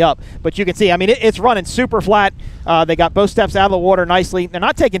wheelie up. But you can see, I mean, it's running super flat. They got both steps out of the water nicely. They're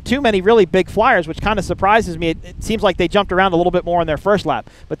not taking too many really big flyers, which kind of surprises me. It seems like they jumped around a little bit more on their first lap.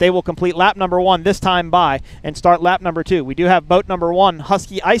 But they will complete lap number 1 this time by and start lap number 2. We do have boat number 1,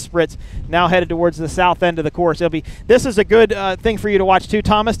 Husky Ice Brits, now headed towards the south end of the course. This is a good thing for you to watch too,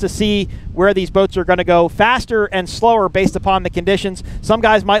 Thomas, to see where these boats are going to go faster and slower based upon the conditions. Some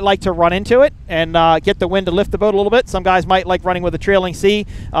guys might like to run into it and get the wind to lift the boat a little bit. Some guys might like running with a trailing sea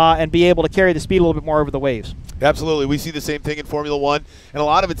and be able to carry the speed a little bit more over the waves. Absolutely. We see the same thing in Formula One, and a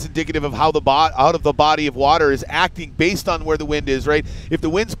lot of it's indicative of how the out of the body of water is acting based on where the wind is, right? If the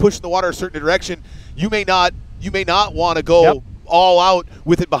wind's pushing the water a certain direction, you may not want to go all out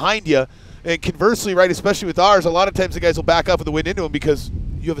with it behind you. And conversely, right, especially with ours, a lot of times the guys will back up with the wind into them because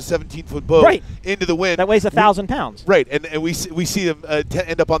you have a 17-foot boat into the wind. That weighs 1,000 pounds. Right, and we see them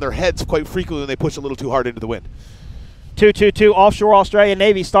end up on their heads quite frequently when they push a little too hard into the wind. 222 Offshore Australia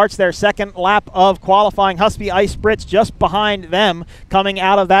Navy starts their second lap of qualifying. Husky Ice Spritz just behind them coming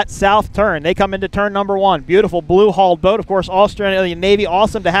out of that south turn. They come into turn number 1. Beautiful blue-hulled boat. Of course, Australia Navy,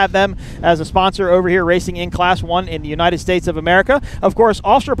 awesome to have them as a sponsor over here racing in Class 1 in the United States of America. Of course,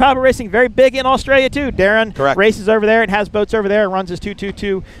 Offshore Powerboat Racing, very big in Australia too. Darren races over there and has boats over there and runs his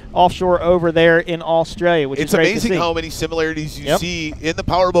 222 Offshore over there in Australia, which is great to see. It's amazing how many similarities you see in the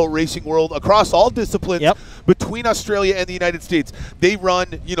powerboat racing world across all disciplines between Australia and the United States. They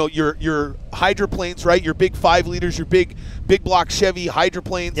run, you know, your hydroplanes, right? Your big 5 liters, your big block Chevy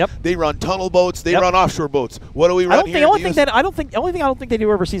hydroplanes. They run tunnel boats. They run offshore boats. What do we run here? The only thing I don't think they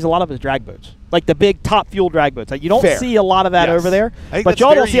do overseas a lot of is drag boats, like the big top fuel drag boats. You don't see a lot of that over there. But you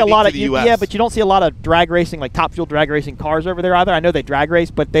don't see a lot of but you don't see a lot of drag racing, like top fuel drag racing cars over there either. I know they drag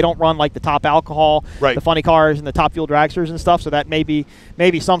race, but they don't run like the top alcohol, the funny cars, and the top fuel dragsters and stuff. So that may be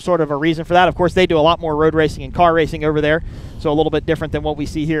some sort of a reason for that. Of course, they do a lot more road racing and car racing over there, so a little bit different than what we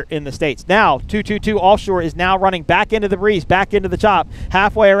see here in the States. Now, 222 Offshore is now running back into the breeze, back into the chop,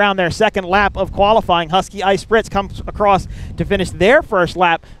 halfway around their second lap of qualifying. Husky Ice Spritz comes across to finish their first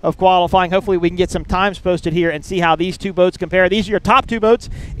lap of qualifying. Hopefully we can get some times posted here and see how these two boats compare. These are your top 2 boats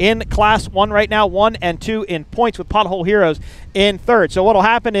in Class 1 right now, 1 and 2 in points, with Pothole Heroes in third. So what will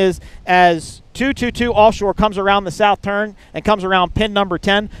happen is, as 222 Offshore comes around the south turn and comes around pin number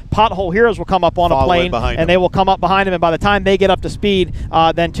 10, Pothole Heroes will come up on a plane, and they will come up behind him, and by the time they get up to speed,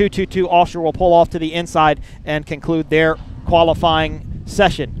 then 222 Offshore will pull off to the inside and conclude their qualifying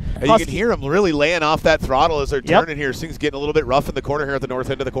session. And you can hear them really laying off that throttle as they're turning here. Things getting a little bit rough in the corner here at the north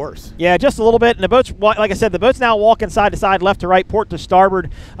end of the course. Yeah, just a little bit. And the boats, like I said, the boat's now walking side to side, left to right, port to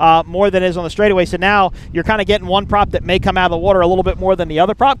starboard, more than is on the straightaway. So now you're kind of getting one prop that may come out of the water a little bit more than the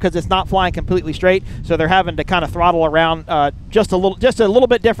other prop because it's not flying completely straight. So they're having to kind of throttle around just a little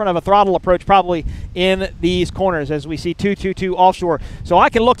bit different of a throttle approach probably in these corners as we see 222 Offshore. So I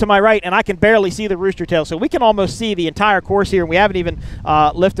can look to my right and I can barely see the rooster tail. So we can almost see the entire course here, and we haven't even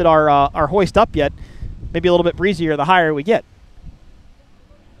lifted our hoist up yet. Maybe a little bit breezier the higher we get.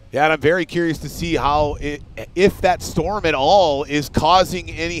 Yeah, and I'm very curious to see how, if that storm at all is causing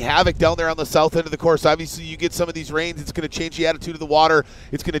any havoc down there on the south end of the course. Obviously, you get some of these rains, it's going to change the attitude of the water.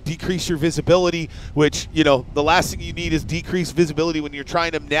 It's going to decrease your visibility, which, you know, the last thing you need is decreased visibility when you're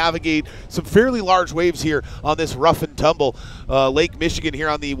trying to navigate some fairly large waves here on this rough and tumble Lake Michigan here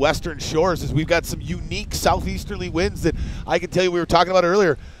on the western shores, as we've got some unique southeasterly winds that I can tell you, we were talking about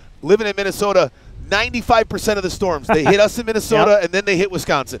earlier. Living in Minnesota, 95% of the storms, they hit us in Minnesota and then they hit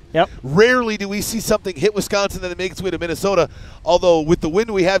Wisconsin. Rarely do we see something hit Wisconsin and then make its way to Minnesota, although with the wind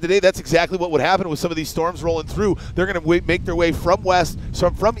we have today, that's exactly what would happen with some of these storms rolling through. They're going to make their way from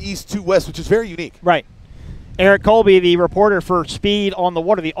east to west, which is very unique. Right. Eric Colby, the reporter for Speed on the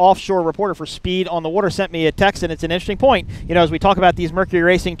Water, the offshore reporter for Speed on the Water, sent me a text, and it's an interesting point. You know, as we talk about these Mercury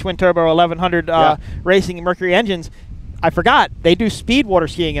Racing twin-turbo 1100 racing Mercury engines, I forgot, they do speed water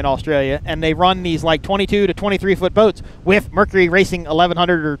skiing in Australia, and they run these like 22 to 23-foot boats with Mercury Racing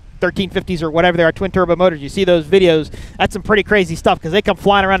 1100 or 1350s or whatever they are, twin-turbo motors. You see those videos. That's some pretty crazy stuff because they come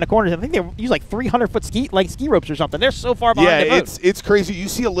flying around the corners. I think they use like 300-foot ski ropes or something. They're so far behind the boat. It's crazy. You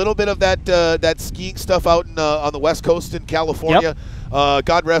see a little bit of that skiing stuff out on the West Coast in California.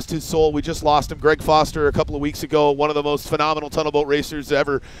 God rest his soul. We just lost him, Greg Foster, a couple of weeks ago. One of the most phenomenal tunnel boat racers to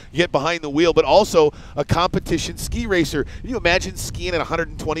ever get behind the wheel, but also a competition ski racer. Can you imagine skiing at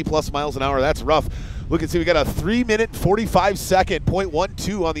 120-plus miles an hour? That's rough. Look and see, we got a 3-minute 45-second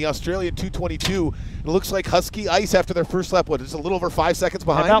 .12 on the Australian 222. It looks like Husky Ice after their first lap, just a little over 5 seconds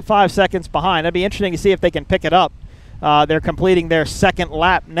behind? About 5 seconds behind. It'd be interesting to see if they can pick it up. They're completing their second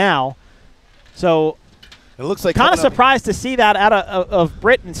lap now. So it looks like kind of surprised to see that out of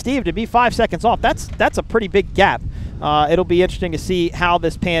Britt and Steve to be 5 seconds off. That's a pretty big gap. It'll be interesting to see how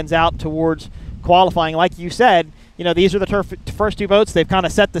this pans out towards qualifying. Like you said, you know, these are the first 2 boats. They've kind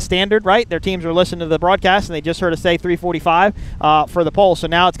of set the standard, right? Their teams are listening to the broadcast, and they just heard us say 345 for the pole. So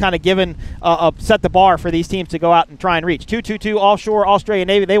now it's kind of given set the bar for these teams to go out and try and reach. 222 Offshore, Australia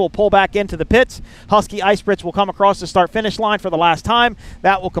Navy, they will pull back into the pits. Husky Ice Spritz will come across the start-finish line for the last time.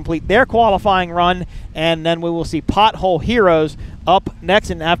 That will complete their qualifying run, and then we will see Pothole Heroes up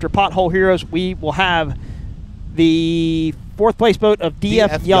next. And after Pothole Heroes, we will have the 4th place boat of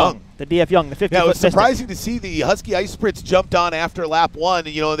DF Young. The DF Young, the 50-foot. Yeah, it was surprising to see the Husky Ice Spritz jumped on after lap 1.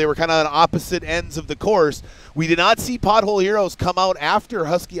 You know, they were kind of on opposite ends of the course. We did not see Pothole Heroes come out after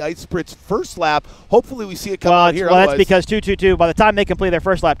Husky Ice Spritz's first lap. Hopefully we see it come out here. Well, that's because 222, by the time they complete their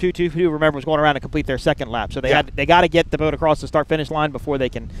first lap, 222, remember, was going around to complete their second lap. So they got to get the boat across the start-finish line before they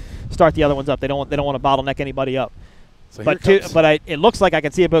can start the other ones up. They don't want to bottleneck anybody up. So But it looks like I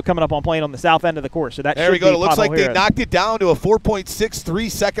can see a boat coming up on plane on the south end of the course. So that there we should go. be It looks like they Heroes. knocked it down to a 4.63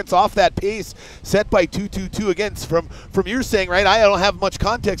 seconds off that pace set by 222. Again, from your saying, right, I don't have much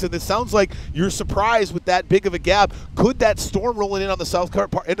context, and it sounds like you're surprised with that big of a gap. Could that storm rolling in on the south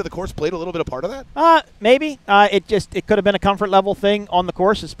end of the course played a little bit of part of that? Maybe. It could have been a comfort level thing on the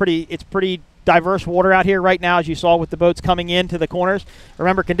course. It's pretty diverse water out here right now, as you saw with the boats coming into the corners.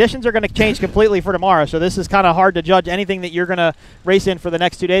 Remember, conditions are going to change completely for tomorrow, so this is kind of hard to judge anything that you're going to race in for the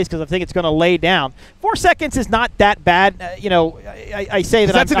next 2 days because I think it's going to lay down. 4 seconds is not that bad. I say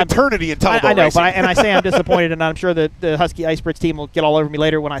that that's an eternity in tunnel boat I know, racing. but I say I'm disappointed, and I'm sure that the Husky Ice Spritz team will get all over me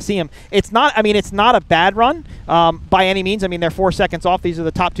later when I see them. It's not a bad run by any means. I mean, they're 4 seconds off. These are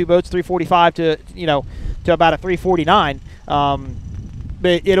the top 2 boats, 345 to about a 349.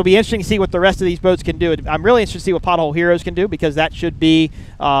 But it'll be interesting to see what the rest of these boats can do. I'm really interested to see what Pothole Heroes can do because that should be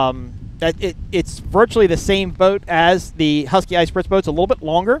it's virtually the same boat as the Husky Ice Spritz boats, a little bit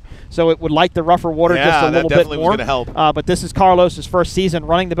longer, so it would like the rougher water just a little bit more. Yeah, that definitely was going to help. But this is Carlos's first season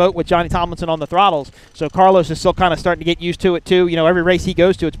running the boat with Johnny Tomlinson on the throttles, so Carlos is still kind of starting to get used to it too. Every race he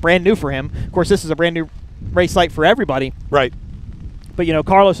goes to, it's brand new for him. Of course, this is a brand new race site for everybody. Right. But,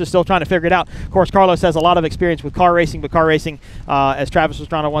 Carlos is still trying to figure it out. Of course, Carlos has a lot of experience with car racing, but car racing, as Travis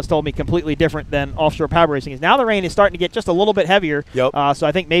Pastrana once told me, completely different than offshore power racing is. Now the rain is starting to get just a little bit heavier, Yep. So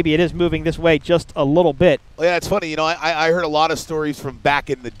I think maybe it is moving this way just a little bit. Well, yeah, it's funny. I heard a lot of stories from back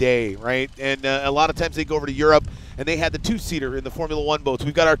in the day, right? And a lot of times they go over to Europe, and they had the 2-seater in the Formula One boats.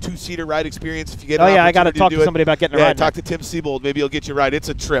 We've got our 2-seater ride experience. If you get I got to talk to somebody about getting a ride. Talk to Tim Siebold. Maybe he'll get you a ride. It's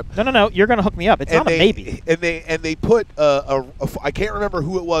a trip. No. You're going to hook me up. It's not a maybe. And they put I can't remember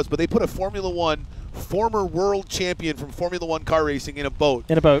who it was, but they put a Formula One former world champion from Formula One car racing in a boat.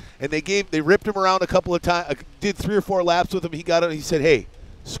 And they ripped him around a couple of times, did 3 or 4 laps with him. He got it. He said, "Hey,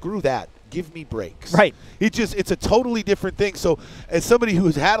 screw that. Give me brakes." Right. It's a totally different thing. So as somebody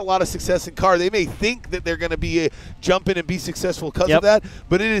who's had a lot of success in car, they may think that they're going to be jump in and be successful because of that,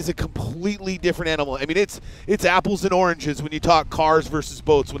 but it is a completely different animal. I mean, it's apples and oranges when you talk cars versus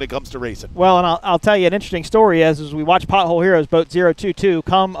boats when it comes to racing. Well, and I'll tell you an interesting story as we watch Pothole Heroes boat 022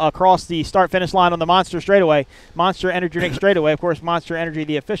 come across the start-finish line on the Monster straightaway, Monster Energy Drink straightaway. Of course, Monster Energy,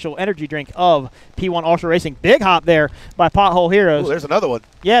 the official energy drink of P1 Offshore Racing. Big hop there by Pothole Heroes. Ooh, there's another one.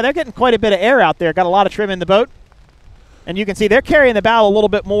 Yeah, they're getting quite a bit of air out there. Got a lot of trim in the boat. And you can see they're carrying the bow a little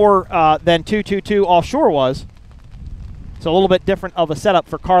bit more than 222 Offshore was. So a little bit different of a setup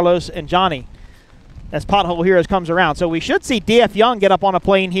for Carlos and Johnny as Pothole Heroes comes around. So we should see DF Young get up on a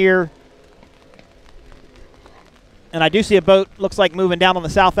plane here. And I do see a boat, looks like moving down on the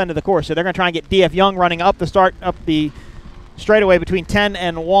south end of the course. So they're going to try and get DF Young running up the straightaway between 10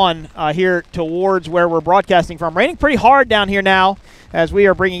 and 1 here towards where we're broadcasting from. Raining pretty hard down here now as we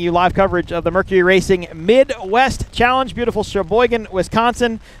are bringing you live coverage of the Mercury Racing Midwest Challenge, beautiful Sheboygan,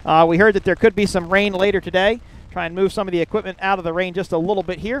 Wisconsin. We heard that there could be some rain later today. Try and move some of the equipment out of the rain just a little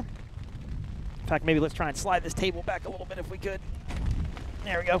bit here. In fact, maybe let's try and slide this table back a little bit if we could.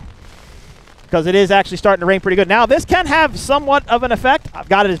 There we go. Because it is actually starting to rain pretty good. Now, this can have somewhat of an effect. I've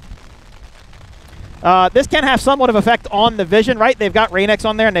got it as this can have somewhat of effect on the vision, right? They've got Rain-X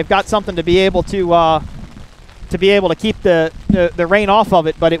on there, and they've got something to be able to keep the rain off of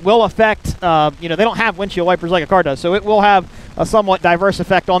it, but it will affect, they don't have windshield wipers like a car does, so it will have a somewhat diverse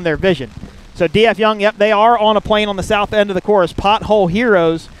effect on their vision. So DF Young, yep, they are on a plane on the south end of the course. Pothole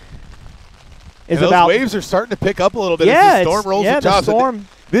Heroes is those about... waves are starting to pick up a little bit Yeah, as the storm rolls the the storm...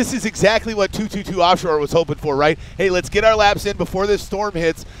 This is exactly what 222 Offshore was hoping for, right? Hey, let's get our laps in before this storm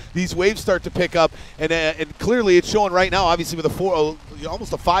hits. These waves start to pick up, and clearly it's showing right now, obviously with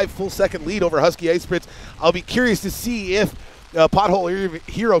almost a 5 full second lead over Husky Ice Spritz. I'll be curious to see if Pothole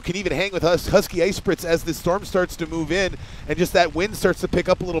Hero can even hang with Husky Ice Spritz as the storm starts to move in, and just that wind starts to pick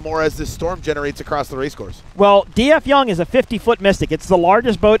up a little more as this storm generates across the race course. Well, DF Young is a 50-foot Mystic. It's the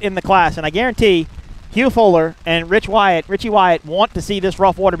largest boat in the class, and I guarantee Hugh Fuller and Richie Wyatt want to see this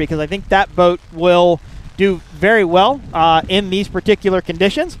rough water because I think that boat will do very well in these particular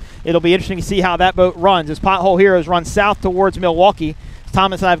conditions. It'll be interesting to see how that boat runs as Pothole Heroes run south towards Milwaukee.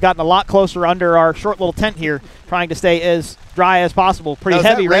 Thomas and I have gotten a lot closer under our short little tent here, trying to stay as dry as possible. Pretty now,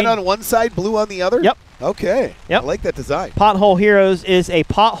 heavy is that rain. red on one side, blue on the other? Yep. Okay. Yep. I like that design. Pothole Heroes is a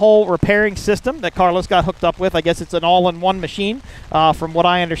pothole repairing system that Carlos got hooked up with. I guess it's an all-in-one machine, from what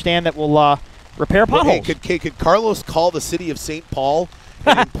I understand, that will repair potholes. Hey, could Carlos call the city of St. Paul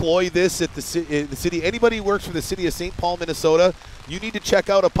and employ this at the city? Anybody who works for the city of St. Paul, Minnesota, you need to check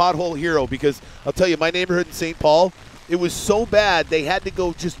out a Pothole Hero, because I'll tell you, my neighborhood in St. Paul, it was so bad they had to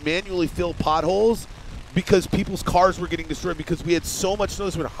go just manually fill potholes because people's cars were getting destroyed because we had so much snow.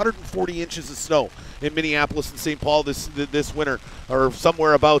 There's been 140 inches of snow in Minneapolis and St. Paul this winter, or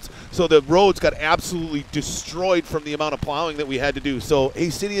somewhere abouts. So the roads got absolutely destroyed from the amount of plowing that we had to do. So, hey,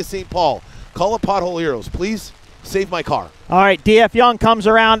 City of St. Paul, call up Pothole Heroes, please. Save my car. All right, DF Young comes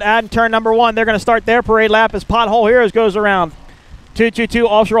around at turn number 1. They're going to start their parade lap as Pothole Heroes goes around. 222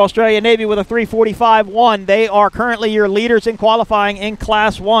 Offshore Australia Navy with a 3:45.1. They are currently your leaders in qualifying in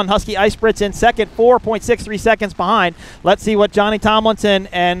Class 1. Husky Ice Spritz in second, 4.63 seconds behind. Let's see what Johnny Tomlinson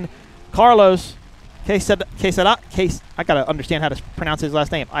and Carlos I got to understand how to pronounce his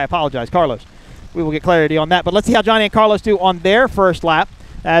last name. I apologize, Carlos. We will get clarity on that. But let's see how Johnny and Carlos do on their first lap,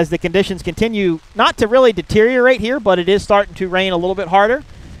 as the conditions continue not to really deteriorate here, but it is starting to rain a little bit harder.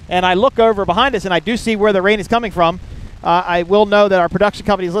 And I look over behind us, and I do see where the rain is coming from. I will know that our production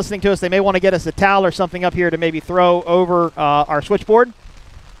company is listening to us. They may want to get us a towel or something up here to maybe throw over our switchboard,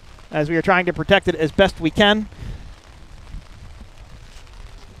 as we are trying to protect it as best we can.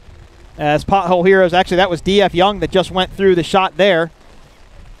 As Pothole Heroes, actually that was DF Young that just went through the shot there.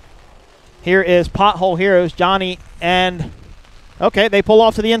 Here is Pothole Heroes, Johnny and... Okay, they pull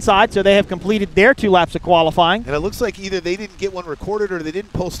off to the inside, so they have completed their 2 laps of qualifying. And it looks like either they didn't get one recorded or they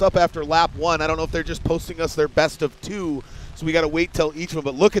didn't post up after lap 1. I don't know if they're just posting us their best of 2, so we got to wait till each one.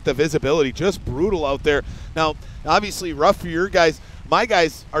 But look at the visibility, just brutal out there. Now, obviously rough for your guys. My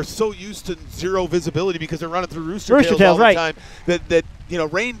guys are so used to 0 visibility because they're running through rooster tails all the time that you know,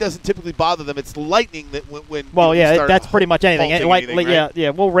 rain doesn't typically bother them. It's lightning that when well, yeah, that's pretty much anything. Right? Yeah,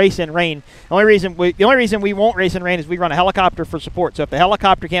 we'll race in rain. The only reason we won't race in rain is we run a helicopter for support. So if the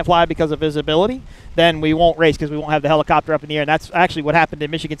helicopter can't fly because of visibility, then we won't race because we won't have the helicopter up in the air. And that's actually what happened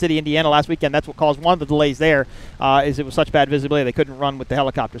in Michigan City, Indiana last weekend. That's what caused one of the delays there, is it was such bad visibility they couldn't run with the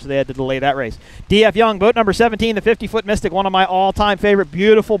helicopter, so they had to delay that race. DF Young, boat number 17, the 50-foot Mystic, one of my all-time favorite.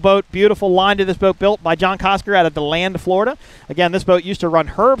 Beautiful boat, beautiful line to this boat, built by John Kosker out of DeLand, Florida. Again, this boat used to run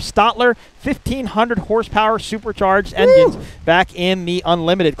Herb Stotler 1,500 horsepower supercharged engines back in the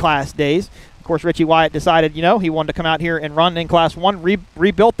Unlimited class days. Of course, Richie Wyatt decided, you know, he wanted to come out here and run in Class 1,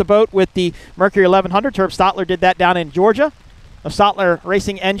 rebuilt the boat with the Mercury 1100. Herb Stotler did that down in Georgia. Of Stotler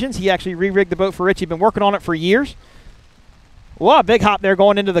Racing Engines, he actually re-rigged the boat for Richie. Been working on it for years. Wow, big hop there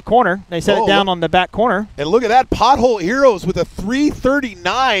going into the corner. They set it down on the back corner. And look at that, Pothole Heroes with a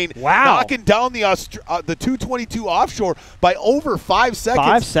 3:39. Wow. Knocking down the 222 Offshore by over 5 seconds.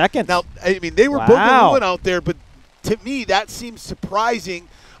 5 seconds. Now, I mean, they were boogalooing out there, but to me, that seems surprising.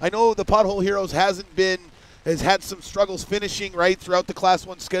 I know the Pothole Heroes has had some struggles finishing, right, throughout the Class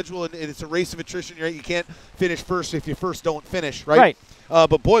 1 schedule, and it's a race of attrition, right? You can't finish first if you first don't finish, right? Right.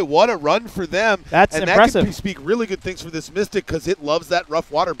 But, boy, what a run for them. That's impressive. That can speak really good things for this Mystic because it loves that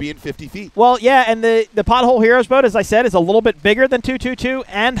rough water being 50 feet. Well, yeah, and the Pothole Heroes boat, as I said, is a little bit bigger than 222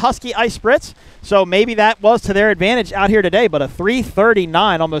 and Husky Ice Spritz, so maybe that was to their advantage out here today. But a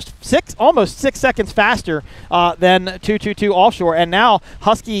 3:39, almost 6 seconds faster than 222 Offshore, and now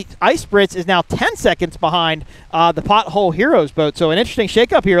Husky Ice Spritz is now 10 seconds behind the Pothole Heroes boat. So an interesting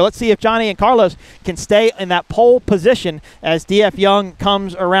shakeup here. Let's see if Johnny and Carlos can stay in that pole position as DF Young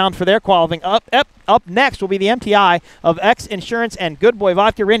comes around for their qualifying. Up next will be the MTI of X Insurance and Good Boy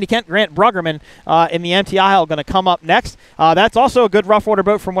Vodka. Randy Kent, Grant Bruggerman in the MTI are going to come up next. That's also a good rough water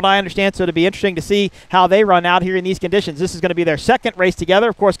boat from what I understand, so it'll be interesting to see how they run out here in these conditions. This is going to be their second race together.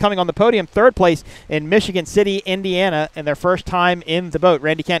 Of course, coming on the podium, 3rd place in Michigan City, Indiana, and their first time in the boat.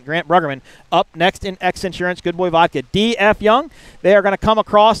 Randy Kent, Grant Bruggerman up next in X Insurance, Good Boy Vodka. DF Young, they are going to come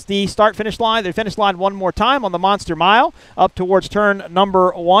across the start-finish line. They finish line one more time on the Monster Mile up towards turn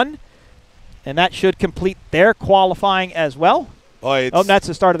number 1. And that should complete their qualifying as well. That's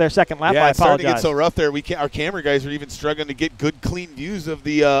the start of their second lap. Yeah, I it's starting to apologize. get so rough there. Our camera guys are even struggling to get good, clean views of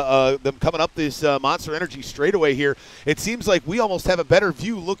the them coming up this Monster Energy straightaway here. It seems like we almost have a better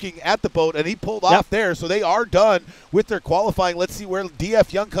view looking at the boat, and he pulled off there, so they are done with their qualifying. Let's see where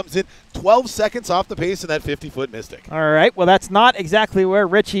DF Young comes in. 12 seconds off the pace in that 50-foot Mystic. All right, well, that's not exactly where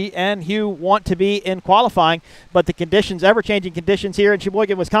Richie and Hugh want to be in qualifying, but the conditions, ever-changing conditions here in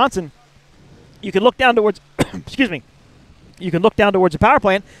Sheboygan, Wisconsin, you can look down towards, excuse me, you can look down towards the power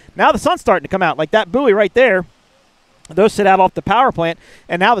plant. Now the sun's starting to come out. Like that buoy right there, those sit out off the power plant,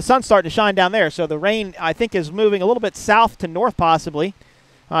 and now the sun's starting to shine down there. So the rain, I think, is moving a little bit south to north possibly,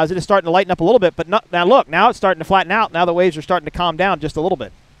 as it is starting to lighten up a little bit. But now look, now it's starting to flatten out. Now the waves are starting to calm down just a little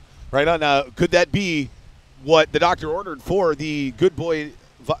bit. Right on. Could that be what the doctor ordered for the Good Boy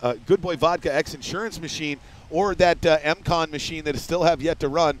Vodka X Insurance machine, or that MCON machine that still have yet to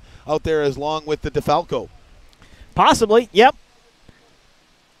run out there along with the DeFalco? Possibly, yep.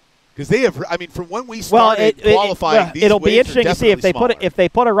 Because they have, I mean, from when we started qualifying, these it'll be waves interesting are to see definitely if they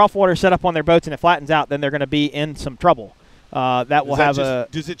put a rough water setup on their boats and it flattens out, then they're going to be in some trouble. That will have a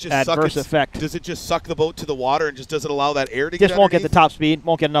adverse effect. Does it just suck the boat to the water and just doesn't allow that air to get Just won't get the top speed,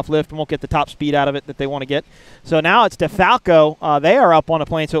 won't get enough lift, won't get the top speed out of it that they want to get. So now it's DeFalco. They are up on a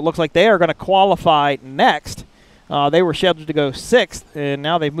plane, so it looks like they are going to qualify next. They were scheduled to go 6th, and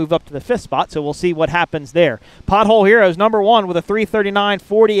now they've moved up to the 5th spot, so we'll see what happens there. Pothole Heroes, number 1 with a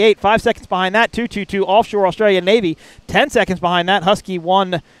 3:39.48. 5 seconds behind that, 2:22 Offshore Australian Navy. 10 seconds behind that, Husky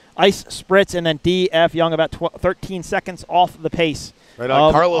 1 Ice Spritz, and then DF Young about 13 seconds off the pace. Right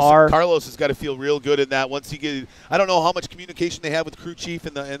on. Carlos has got to feel real good in that. Once he get, I don't know how much communication they have with crew chief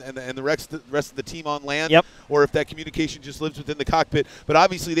and the rest of the team on land, or if that communication just lives within the cockpit. But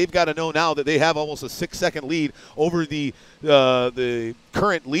obviously, they've got to know now that they have almost a 6-second lead over the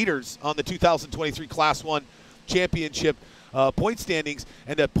current leaders on the 2023 Class 1 Championship point standings,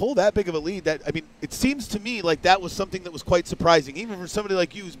 and to pull that big of a lead, that, I mean, it seems to me like that was something that was quite surprising, even for somebody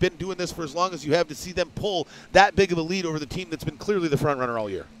like you who's been doing this for as long as you have, to see them pull that big of a lead over the team that's been clearly the front runner all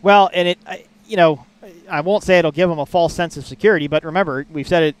year. Well, and I won't say it'll give them a false sense of security, but remember, we've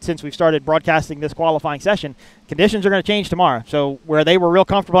said it since we've started broadcasting this qualifying session, conditions are going to change tomorrow. So where they were real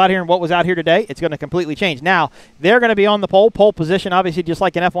comfortable out here and what was out here today, it's going to completely change. Now, they're going to be on the pole position, obviously, just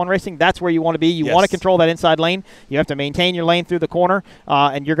like in F1 racing. That's where you want to be. You want to control that inside lane. You have to maintain your lane through the corner,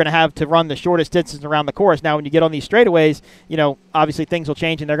 and you're going to have to run the shortest distance around the course. Now, when you get on these straightaways, obviously things will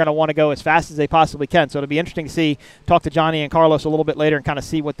change, and they're going to want to go as fast as they possibly can. So it'll be interesting to see, talk to Johnny and Carlos a little bit later and kind of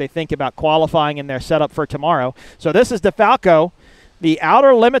see what they think about qualifying and their setup for tomorrow. So this is DeFalco, the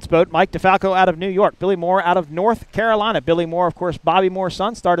Outer Limits boat. Mike DeFalco out of New York. Billy Moore out of North Carolina. Billy Moore, of course, Bobby Moore's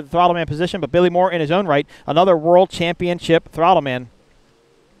son, started the throttleman position, but Billy Moore in his own right, another world championship throttleman.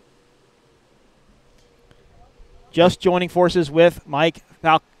 Just joining forces with Mike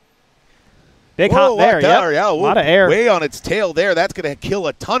Falco. Big hop there, a lot of air. Way on its tail there. That's going to kill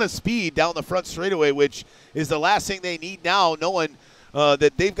a ton of speed down the front straightaway, which is the last thing they need now, knowing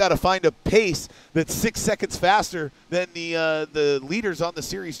that they've got to find a pace that's 6 seconds faster than the leaders on the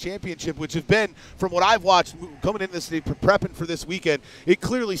series championship, which have been, from what I've watched coming in this, prepping for this weekend, it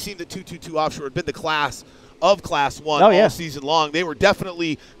clearly seemed that 222 Offshore had been the class of Class 1 all season long. They were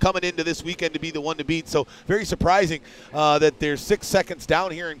definitely coming into this weekend to be the one to beat. So very surprising that they're 6 seconds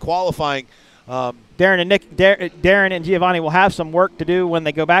down here in qualifying. Darren and Giovanni will have some work to do when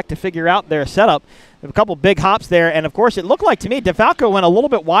they go back to figure out their setup. A couple big hops there, and of course it looked like to me DeFalco went a little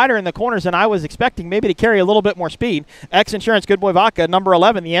bit wider in the corners than I was expecting, maybe to carry a little bit more speed. X Insurance, Good Boy Vodka, number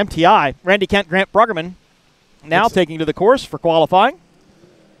 11, the MTI. Randy Kent, Grant Bruggerman now taking to the course for qualifying.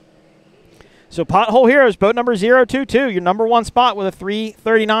 So Pothole Heroes, boat number 022, your number 1 spot with a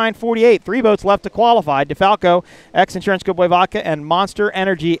 3:39.48. 3 boats left to qualify. DeFalco, X Insurance, Good Boy Vodka, and Monster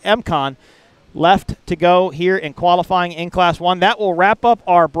Energy MCon left to go here in qualifying in Class 1. That will wrap up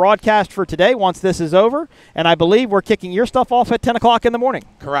our broadcast for today once this is over, and I believe we're kicking your stuff off at 10 o'clock in the morning.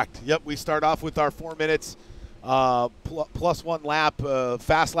 Correct. Yep, we start off with our 4 minutes plus 1 lap,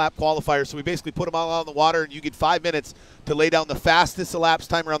 fast lap qualifier. So we basically put them all out on the water, and you get 5 minutes to lay down the fastest elapsed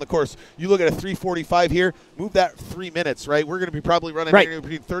time around the course. You look at a 3:45 here, move that 3 minutes, right? We're going to be probably running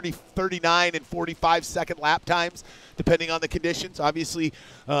between 39 and 45-second lap times, depending on the conditions. Obviously,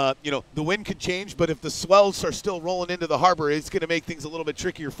 the wind could change, but if the swells are still rolling into the harbor, it's going to make things a little bit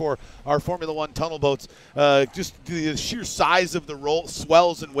trickier for our Formula One tunnel boats. Just the sheer size of the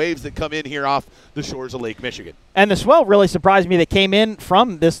swells and waves that come in here off the shores of Lake Michigan. And the swell really surprised me that came in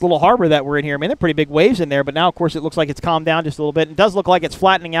from this little harbor that we're in here. I mean, they're pretty big waves in there, but now, of course, it looks like it's calmed down just a little bit. It does look like it's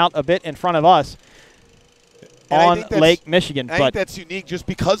flattening out a bit in front of us on Lake Michigan. I think that's unique just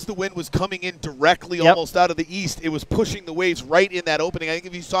because the wind was coming in directly almost out of the east. It was pushing the waves right in that opening. I think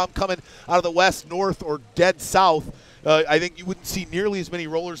if you saw them coming out of the west, north, or dead south, I think you wouldn't see nearly as many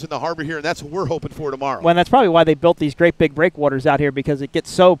rollers in the harbor here, and that's what we're hoping for tomorrow. Well, and that's probably why they built these great big breakwaters out here, because it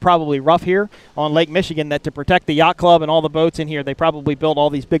gets so probably rough here on Lake Michigan that to protect the yacht club and all the boats in here, they probably built all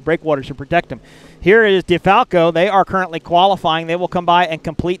these big breakwaters to protect them. Here is DeFalco. They are currently qualifying. They will come by and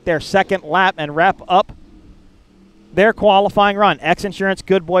complete their 2nd lap and wrap up their qualifying run. X Insurance,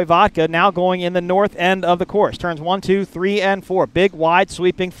 Good Boy Vodka now going in the north end of the course. Turns 1, 2, 3, and 4. Big, wide,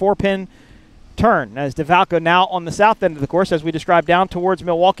 sweeping 4-pin turn as DeFalco now on the south end of the course, as we described, down towards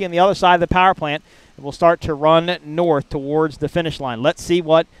Milwaukee and the other side of the power plant. will start to run north towards the finish line. Let's see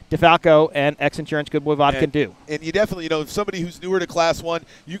what DeFalco and X Insurance Good Boy Vodka can do. And you definitely, if somebody who's newer to Class 1,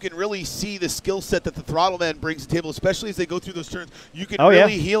 you can really see the skill set that the throttle man brings to the table, especially as they go through those turns. You can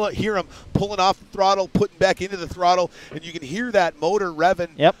really hear them pulling off the throttle, putting back into the throttle, and you can hear that motor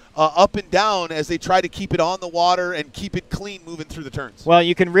revving up and down as they try to keep it on the water and keep it clean moving through the turns. Well,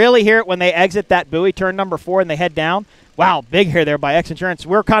 you can really hear it when they exit that buoy, turn number 4, and they head down. Wow, big hair there by X Insurance.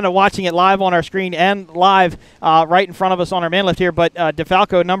 We're kind of watching it live on our screen and live right in front of us on our man lift here. But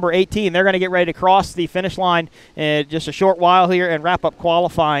DeFalco, number 18, they're going to get ready to cross the finish line in just a short while here and wrap up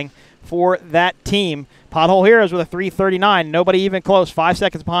qualifying for that team. Pothole Heroes with a 3:39. Nobody even close. 5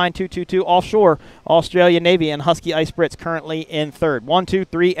 seconds behind 2:22 Offshore, Australia Navy, and Husky Ice Brits currently in third. 1, 2,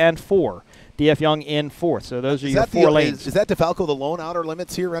 3, and 4. DF Young in fourth. So those are your 4 lanes. Is that DeFalco the lone outer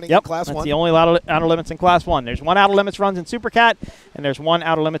limits here running in Class 1? That's the only outer limits in Class 1. There's one outer limits runs in Supercat, and there's one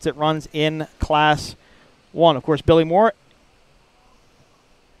outer limits that runs in Class 1. Of course, Billy Moore,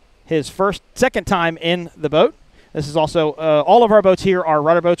 his second time in the boat. This is also, all of our boats here are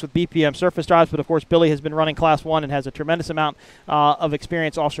rudder boats with BPM surface drives, but of course Billy has been running Class 1 and has a tremendous amount of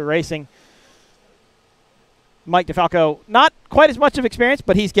experience offshore racing. Mike DeFalco, not quite as much of experience,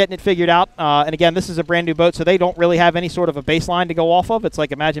 but he's getting it figured out. And again, this is a brand new boat, so they don't really have any sort of a baseline to go off of. It's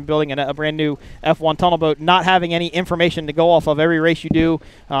like imagine building a brand new F1 tunnel boat, not having any information to go off of. Every race you do,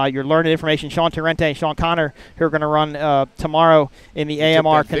 you're learning information. Sean Torrente and Sean Connor, who are going to run tomorrow in the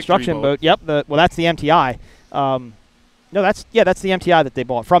AMR construction boat. Yep, well, that's the MTI. No, that's the MTI that they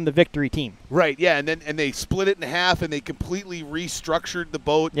bought from the Victory team. Right, yeah, and they split it in half and they completely restructured the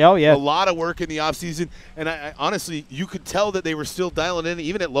boat. Oh, yeah. A lot of work in the off season, and I honestly, you could tell that they were still dialing in,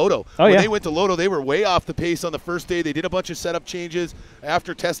 even at Lodo. When they went to Lodo, they were way off the pace on the first day. They did a bunch of setup changes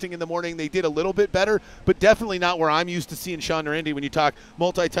after testing in the morning. They did a little bit better, but definitely not where I'm used to seeing Sean Narendi when you talk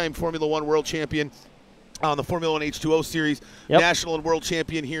multi-time Formula One world champion on the Formula One H2O series, national and world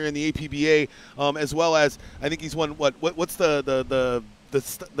champion here in the APBA, as well as I think he's won what's the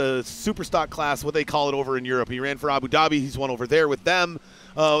super stock class, what they call it over in Europe. He ran for Abu Dhabi. He's won over there with them.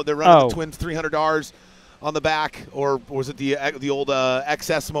 They're running the twin 300Rs on the back, or was it the old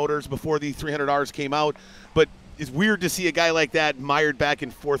XS motors before the 300Rs came out? But it's weird to see a guy like that mired back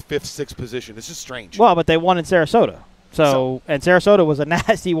in 4th, 5th, 6th position. It's just strange. Well, but they won in Sarasota. And Sarasota was a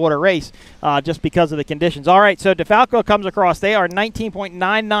nasty water race just because of the conditions. All right, so DeFalco comes across. They are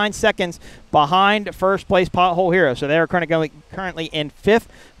 19.99 seconds behind first place Pothole Hero. So they are currently in 5th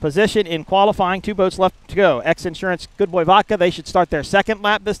position in qualifying. 2 boats left to go. X Insurance Good Boy Vodka, they should start their second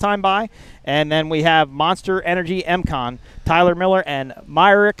lap this time by. And then we have Monster Energy MCon, Tyler Miller and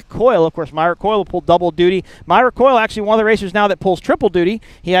Myrick Coyle. Of course, Myrick Coyle will pull double duty. Myrick Coyle, actually one of the racers now that pulls triple duty.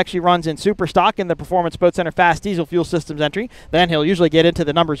 He actually runs in Super Stock in the Performance Boat Center Fast Diesel Fuel Systems entry. Then he'll usually get into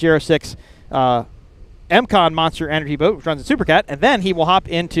the number 06 MCon Monster Energy boat, which runs in Supercat. And then he will hop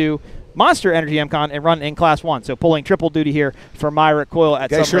into Monster Energy MCon and run in Class 1. So pulling triple duty here for Myrick Coyle at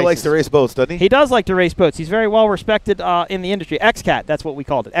some races. Guy sure likes to race boats, doesn't he? He does like to race boats. He's very well respected in the industry. XCat, that's what we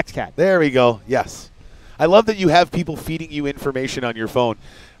called it, XCat. There we go, yes. I love that you have people feeding you information on your phone.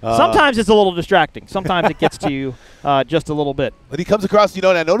 Sometimes it's a little distracting. Sometimes it gets to you just a little bit. But he comes across, and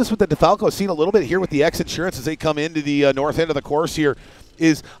I noticed with the DeFalco, I've seen a little bit here with the X Insurance as they come into the north end of the course here,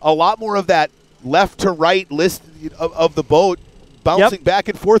 is a lot more of that left to right list of the boat, bouncing back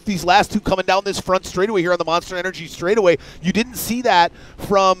and forth. These last 2 coming down this front straightaway here on the Monster Energy straightaway. You didn't see that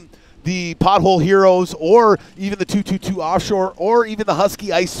from the Pothole Heroes or even the 222 Offshore or even the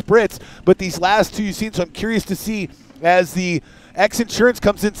Husky Ice Spritz. But these last 2 you've seen, so I'm curious to see as the X Insurance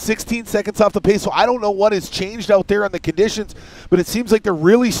comes in 16 seconds off the pace. So I don't know what has changed out there on the conditions, but it seems like they're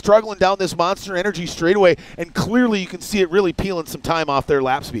really struggling down this Monster Energy straightaway, and clearly you can see it really peeling some time off their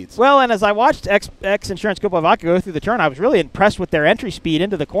lap speeds. Well, and as I watched X Insurance Good Boy Vodka go through the turn, I was really impressed with their entry speed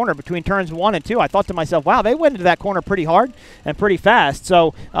into the corner between turns 1 and 2. I thought to myself, wow, they went into that corner pretty hard and pretty fast.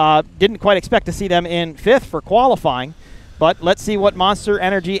 So didn't quite expect to see them in 5th for qualifying. But let's see what Monster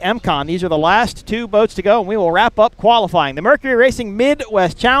Energy MCon. These are the last 2 boats to go, and we will wrap up qualifying. The Mercury Racing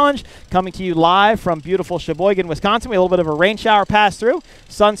Midwest Challenge coming to you live from beautiful Sheboygan, Wisconsin. We have a little bit of a rain shower pass through.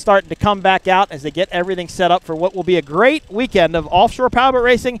 Sun's starting to come back out as they get everything set up for what will be a great weekend of offshore powerboat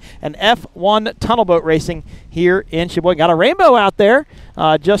racing and F1 tunnel boat racing here in Sheboygan. Got a rainbow out there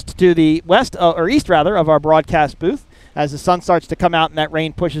just to the west, or east rather, of our broadcast booth as the sun starts to come out and that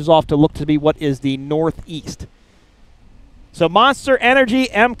rain pushes off to look to be what is the northeast. So Monster Energy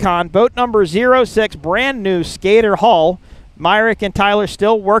MCon, boat number 06, brand new skater hull. Myrick and Tyler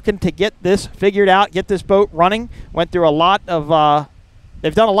still working to get this figured out, get this boat running. Went through a lot of,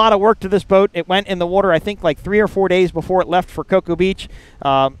 they've done a lot of work to this boat. It went in the water, I think, like 3 or 4 days before it left for Cocoa Beach.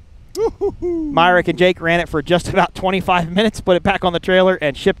 Myrick and Jake ran it for just about 25 minutes, put it back on the trailer,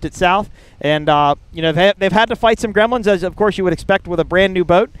 and shipped it south. And, they've had to fight some gremlins, as, of course, you would expect with a brand-new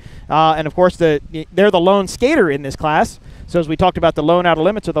boat. And, of course, they're the lone skater in this class. So as we talked about the lone Outer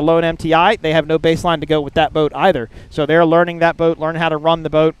Limits or the lone MTI, they have no baseline to go with that boat either. So they're learning that boat, learning how to run the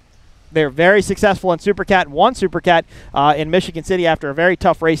boat. They're very successful in Supercat, won Supercat in Michigan City after a very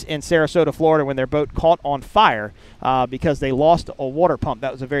tough race in Sarasota, Florida, when their boat caught on fire because they lost a water pump.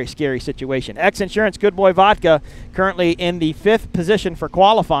 That was a very scary situation. X Insurance Good Boy Vodka currently in the 5th position for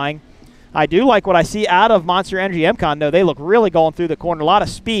qualifying. I do like what I see out of Monster Energy MCon, though. They look really going through the corner. A lot of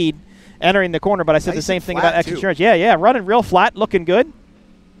speed entering the corner, but I said the same thing about X Insurance. Yeah, running real flat, looking good.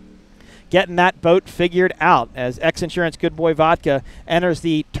 Getting that boat figured out as X Insurance Good Boy Vodka enters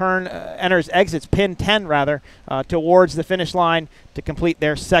the turn, exits pin 10 rather, towards the finish line to complete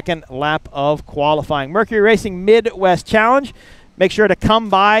their 2nd lap of qualifying. Mercury Racing Midwest Challenge. Make sure to come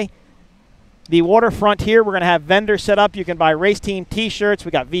by the waterfront here. We're going to have vendors set up. You can buy race team T-shirts.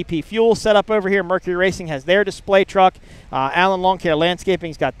 We got VP Fuel set up over here. Mercury Racing has their display truck. Allen Lawn Care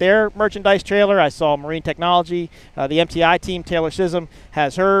Landscaping's got their merchandise trailer. I saw Marine Technology, the MTI team, Taylor Sism,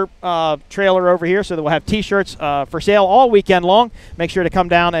 has her trailer over here. So that we'll have T-shirts for sale all weekend long. Make sure to come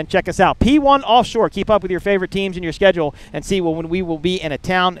down and check us out. P1 Offshore. Keep up with your favorite teams in your schedule and see when we will be in a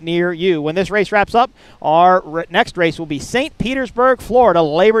town near you. When this race wraps up, our next race will be St. Petersburg, Florida,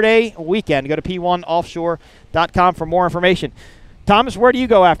 Labor Day weekend. Go to P1Offshore.com for more information. Thomas, where do you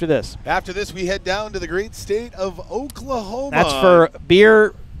go after this? After this, we head down to the great state of Oklahoma. That's for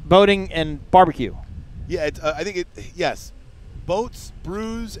beer, boating, and barbecue. Yeah, yes. Boats,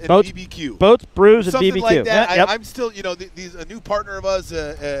 brews, and BBQ. Boats, brews, and Something BBQ. like that. Yep. I'm still, a new partner of us.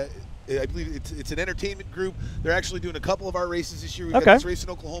 I believe it's an entertainment group. They're actually doing a couple of our races this year. We've got this race in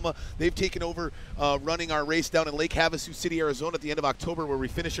Oklahoma. They've taken over running our race down in Lake Havasu City, Arizona at the end of October, where we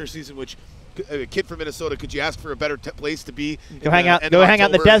finish our season, which a kid from Minnesota, could you ask for a better place to be? Go hang out in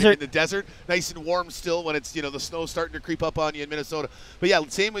the desert. In the desert. Nice and warm still when it's, the snow's starting to creep up on you in Minnesota. But yeah,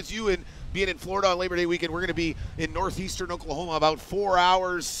 same as you and being in Florida on Labor Day weekend, we're going to be in northeastern Oklahoma, about 4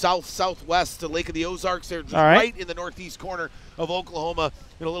 hours southwest to Lake of the Ozarks. They're just right in the northeast corner of Oklahoma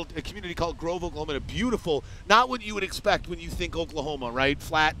in a community called Grove, Oklahoma. And a beautiful, not what you would expect when you think Oklahoma, right?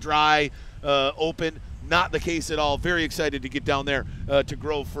 Flat, dry, open. Not the case at all. Very excited to get down there to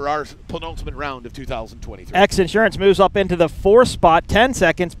Grove for our penultimate round of 2023. X Insurance moves up into the 4th spot, 10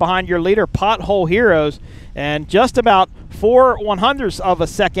 seconds behind your leader, Pothole Heroes, and just about 4/100ths of a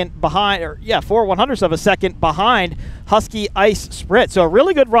second behind, 4/100ths of a second behind Husky Ice Spritz. So a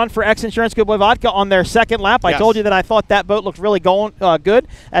really good run for X Insurance Good Boy Vodka on their 2nd lap. I told you that I thought that boat looked really going good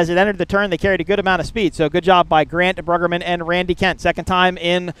as it entered the turn. They carried a good amount of speed. So good job by Grant Bruggerman and Randy Kent. 2nd time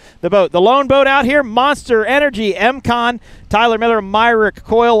in the boat. The lone boat out here, Monster Energy MCon. Tyler Miller, Myrick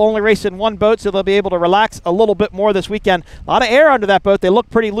Coyle only racing one boat, so they'll be able to relax a little bit more this weekend. A lot of air under that boat. They look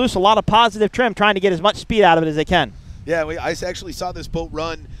pretty loose. A lot of positive trim, trying to get as much speed out of it as they can. Yeah, I actually saw this boat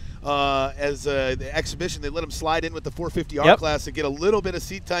run as the exhibition. They let them slide in with the 450R class and get a little bit of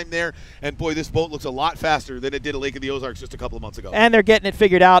seat time there. And boy, this boat looks a lot faster than it did at Lake of the Ozarks just a couple of months ago. And they're getting it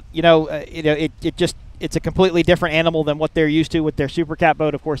figured out. It's a completely different animal than what they're used to with their Supercat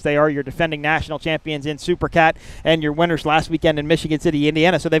boat. Of course, they are your defending national champions in Supercat and your winners last weekend in Michigan City,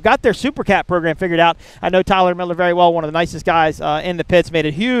 Indiana. So they've got their Supercat program figured out. I know Tyler Miller very well, one of the nicest guys in the pits, made a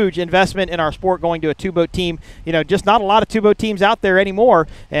huge investment in our sport going to a 2-boat team. Just not a lot of 2-boat teams out there anymore.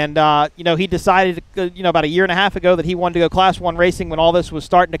 And, he decided, about a year and a half ago that he wanted to go Class 1 racing when all this was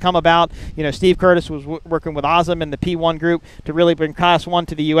starting to come about. Steve Curtis was working with Ozem and the P1 group to really bring Class 1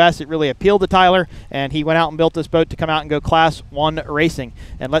 to the U.S. It really appealed to Tyler, and he went out and built this boat to come out and go Class 1 racing.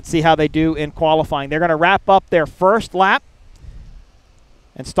 And let's see how they do in qualifying. They're going to wrap up their 1st lap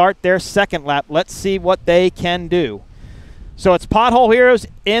and start their 2nd lap. Let's see what they can do. So it's Pothole Heroes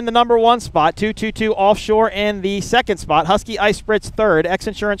in the number 1 spot, 222 Offshore in the 2nd spot, Husky Ice Spritz 3rd, X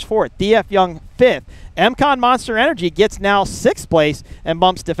Insurance 4th, DF Young 5th. MCon Monster Energy gets now 6th place and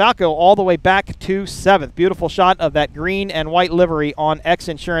bumps DeFalco all the way back to 7th. Beautiful shot of that green and white livery on X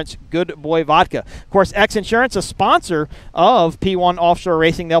Insurance Good Boy Vodka. Of course, X Insurance, a sponsor of P1 Offshore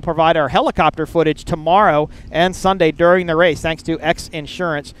Racing. They'll provide our helicopter footage tomorrow and Sunday during the race. Thanks to X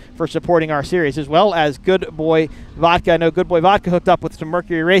Insurance for supporting our series, as well as Good Boy Vodka. I know Good Boy Vodka hooked up with some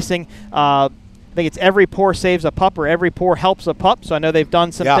Mercury Racing. I think it's every pour saves a pup or every pour helps a pup. So I know they've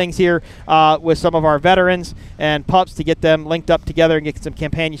done some things here with some of our veterans and pups to get them linked up together and get some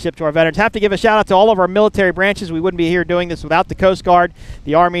companionship to our veterans. Have to give a shout out to all of our military branches. We wouldn't be here doing this without the Coast Guard,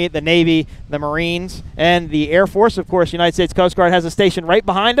 the Army, the Navy, the Marines, and the Air Force. Of course, United States Coast Guard has a station right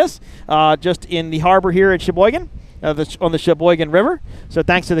behind us, just in the harbor here at Sheboygan. on the Sheboygan River. So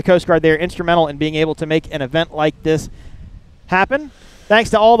thanks to the Coast Guard, they're instrumental in being able to make an event like this happen. Thanks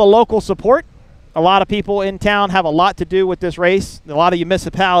to all the local support. A lot of people in town have a lot to do with this race. A lot of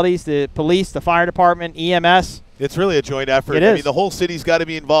municipalities, the police, the fire department, EMS. It's really a joint effort. It is. I mean, the whole city's got to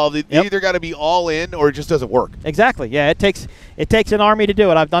be involved. It either got to be all in or it just doesn't work. Exactly. Yeah, it takes an army to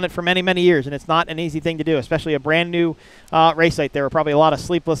do it. I've done it for many, many years, and it's not an easy thing to do, especially a brand new race site. There were probably a lot of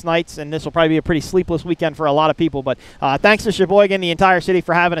sleepless nights, and this will probably be a pretty sleepless weekend for a lot of people. But thanks to Sheboygan, the entire city,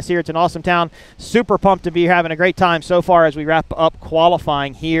 for having us here. It's an awesome town. Super pumped to be here, having a great time so far as we wrap up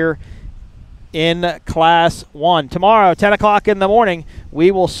qualifying here in Class 1. Tomorrow, 10 o'clock in the morning,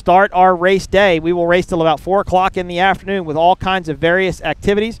 we will start our race day. We will race till about 4 o'clock in the afternoon with all kinds of various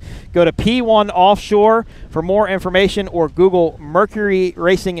activities. Go to P1 Offshore for more information or Google Mercury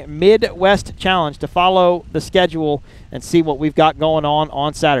Racing Midwest Challenge to follow the schedule and see what we've got going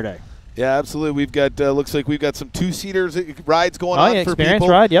on Saturday. Yeah, absolutely. We've got looks like we've got some two-seaters rides going on for experience people.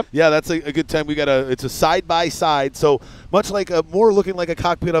 Ride, yep. Yeah, that's a good time. We got it's a side-by-side, so much like more looking like a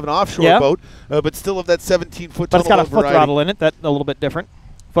cockpit of an offshore boat, but still of that 17-foot tunnel. But it's got a foot variety. throttle in it. That's a little bit different.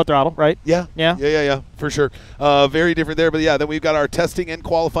 Foot throttle, right? Yeah, yeah, for sure. Very different there, but yeah. Then we've got our testing and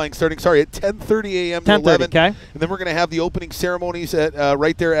qualifying starting. Sorry, at 10:30 a.m. to 11. Okay. And then we're going to have the opening ceremonies at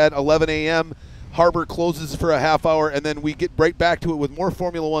right there at 11 a.m. Harbor closes for a half hour, and then we get right back to it with more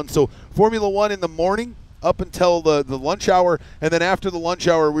Formula One. So Formula One in the morning up until the lunch hour, and then after the lunch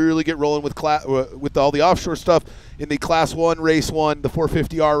hour, we really get rolling with all the offshore stuff in the Class 1 Race 1, the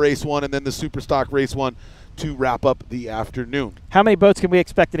 450R Race 1, and then the Super Stock Race 1 to wrap up the afternoon. How many boats can we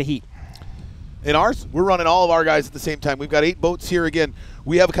expect at a heat? In ours, we're running all of our guys at the same time. We've got 8 boats here. Again,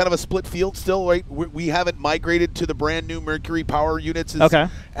 we have kind of a split field still, right? We haven't migrated to the brand new Mercury power units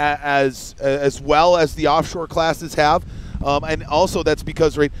as well as the offshore classes have. And also that's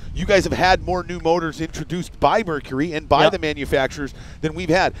because, right, you guys have had more new motors introduced by Mercury and by the manufacturers than we've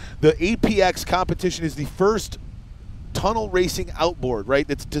had. The APX competition is the first tunnel racing outboard, right,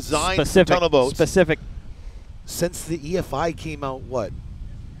 that's designed for tunnel boats. Since the EFI came out, what?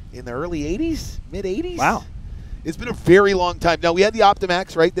 In the early 80s? Mid-80s? Wow. It's been a very long time. Now, we had the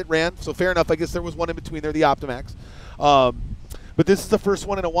Optimax, right, that ran. So fair enough. I guess there was one in between there, the Optimax. But this is the first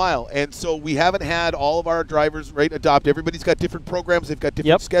one in a while. And so we haven't had all of our drivers, right, adopt. Everybody's got different programs. They've got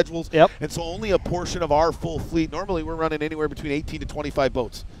different schedules. And so only a portion of our full fleet. Normally, we're running anywhere between 18 to 25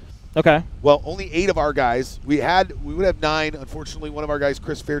 boats. Okay. Well, only 8 of our guys. We would have 9. Unfortunately, one of our guys,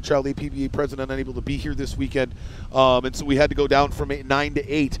 Chris Fairchild, APBA president, unable to be here this weekend, and so we had to go down from 9 to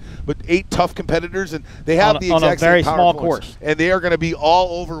 8. But 8 tough competitors, and they have the exact same very power small points, course, and they are going to be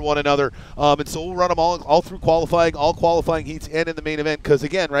all over one another. And so we'll run them all through qualifying, all qualifying heats, and in the main event. Because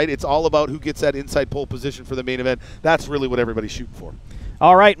again, right, it's all about who gets that inside pole position for the main event. That's really what everybody's shooting for.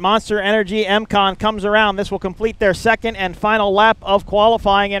 All right, Monster Energy MCon comes around. This will complete their second and final lap of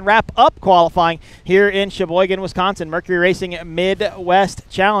qualifying and wrap up qualifying here in Sheboygan, Wisconsin. Mercury Racing Midwest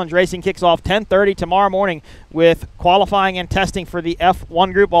Challenge racing kicks off 10:30 tomorrow morning with qualifying and testing for the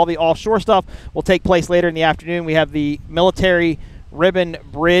F1 group. All the offshore stuff will take place later in the afternoon. We have the military ribbon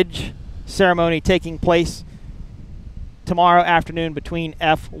bridge ceremony taking place tomorrow afternoon between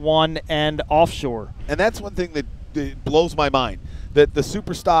F1 and offshore. And that's one thing that blows my mind. That the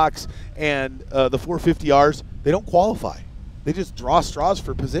super stocks and the 450Rs, they don't qualify. They just draw straws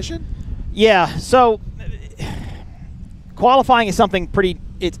for position. Yeah, so qualifying is something pretty.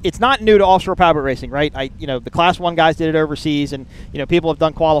 It's not new to offshore powerboat racing, right? The Class 1 guys did it overseas, and people have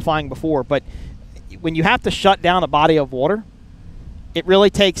done qualifying before. But when you have to shut down a body of water, it really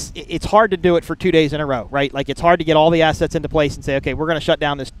takes. It's hard to do it for 2 days in a row, right? Like, it's hard to get all the assets into place and say, okay, we're going to shut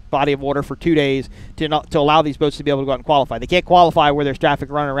down this body of water for 2 days to allow these boats to be able to go out and qualify. They can't qualify where there's traffic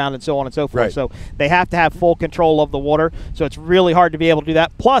running around and so on and so forth. Right. So they have to have full control of the water. So it's really hard to be able to do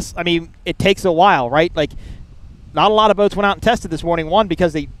that. Plus, I mean, it takes a while, right? Like, not a lot of boats went out and tested this morning. One,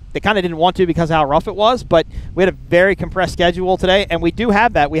 because they kind of didn't want to because of how rough it was, but we had a very compressed schedule today, and we do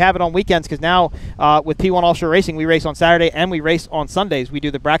have that. We have it on weekends because now with P1 Offshore Racing, we race on Saturday and we race on Sundays. We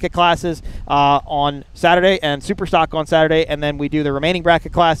do the bracket classes on Saturday and Super Stock on Saturday, and then we do the remaining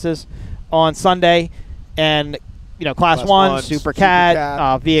bracket classes on Sunday. And Class 1, Super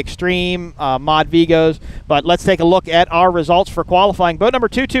Cat, V Extreme, Mod Vigos. But let's take a look at our results for qualifying. Boat number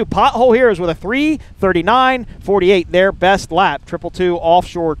 22, Pothole Heroes with a 3:39.48, their best lap. 222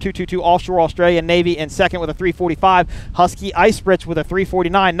 Offshore, 222 Offshore Australian Navy in second with a 3:45. Husky Ice Spritz with a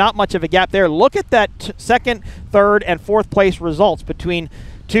 3:49. Not much of a gap there. Look at that second, third, and fourth place results between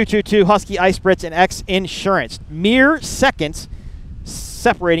 222 Husky Ice Spritz and X Insurance. Mere seconds.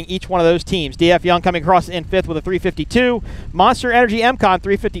 separating each one of those teams. DF Young coming across in 5th with a 352, Monster Energy MCon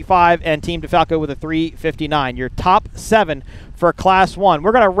 355, and Team DeFalco with a 359. Your top 7 for Class 1.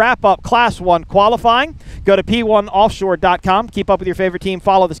 We're going to wrap up Class 1 qualifying. Go to p1offshore.com. Keep up with your favorite team.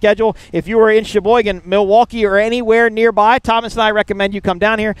 Follow the schedule. If you are in Sheboygan, Milwaukee, or anywhere nearby, Thomas and I recommend you come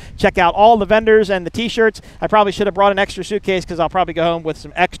down here. Check out all the vendors and the T-shirts. I probably should have brought an extra suitcase because I'll probably go home with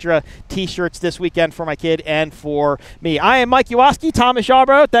some extra T-shirts this weekend for my kid and for me. I am Mike Uwaski, Thomas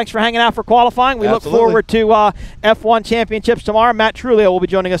Yarbrough. Thanks for hanging out for qualifying. We look forward to F1 championships tomorrow. Matt Trulio will be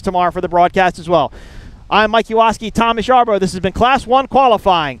joining us tomorrow for the broadcast as well. I'm Mike Uwaski, Thomas Yarbrough. This has been Class 1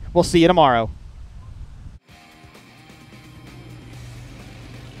 qualifying. We'll see you tomorrow.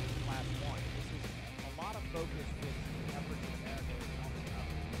 Class 1. This is a lot of focus with the efforts of America.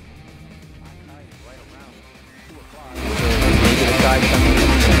 Right around 2 o'clock. Maybe the side coming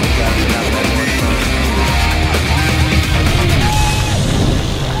in.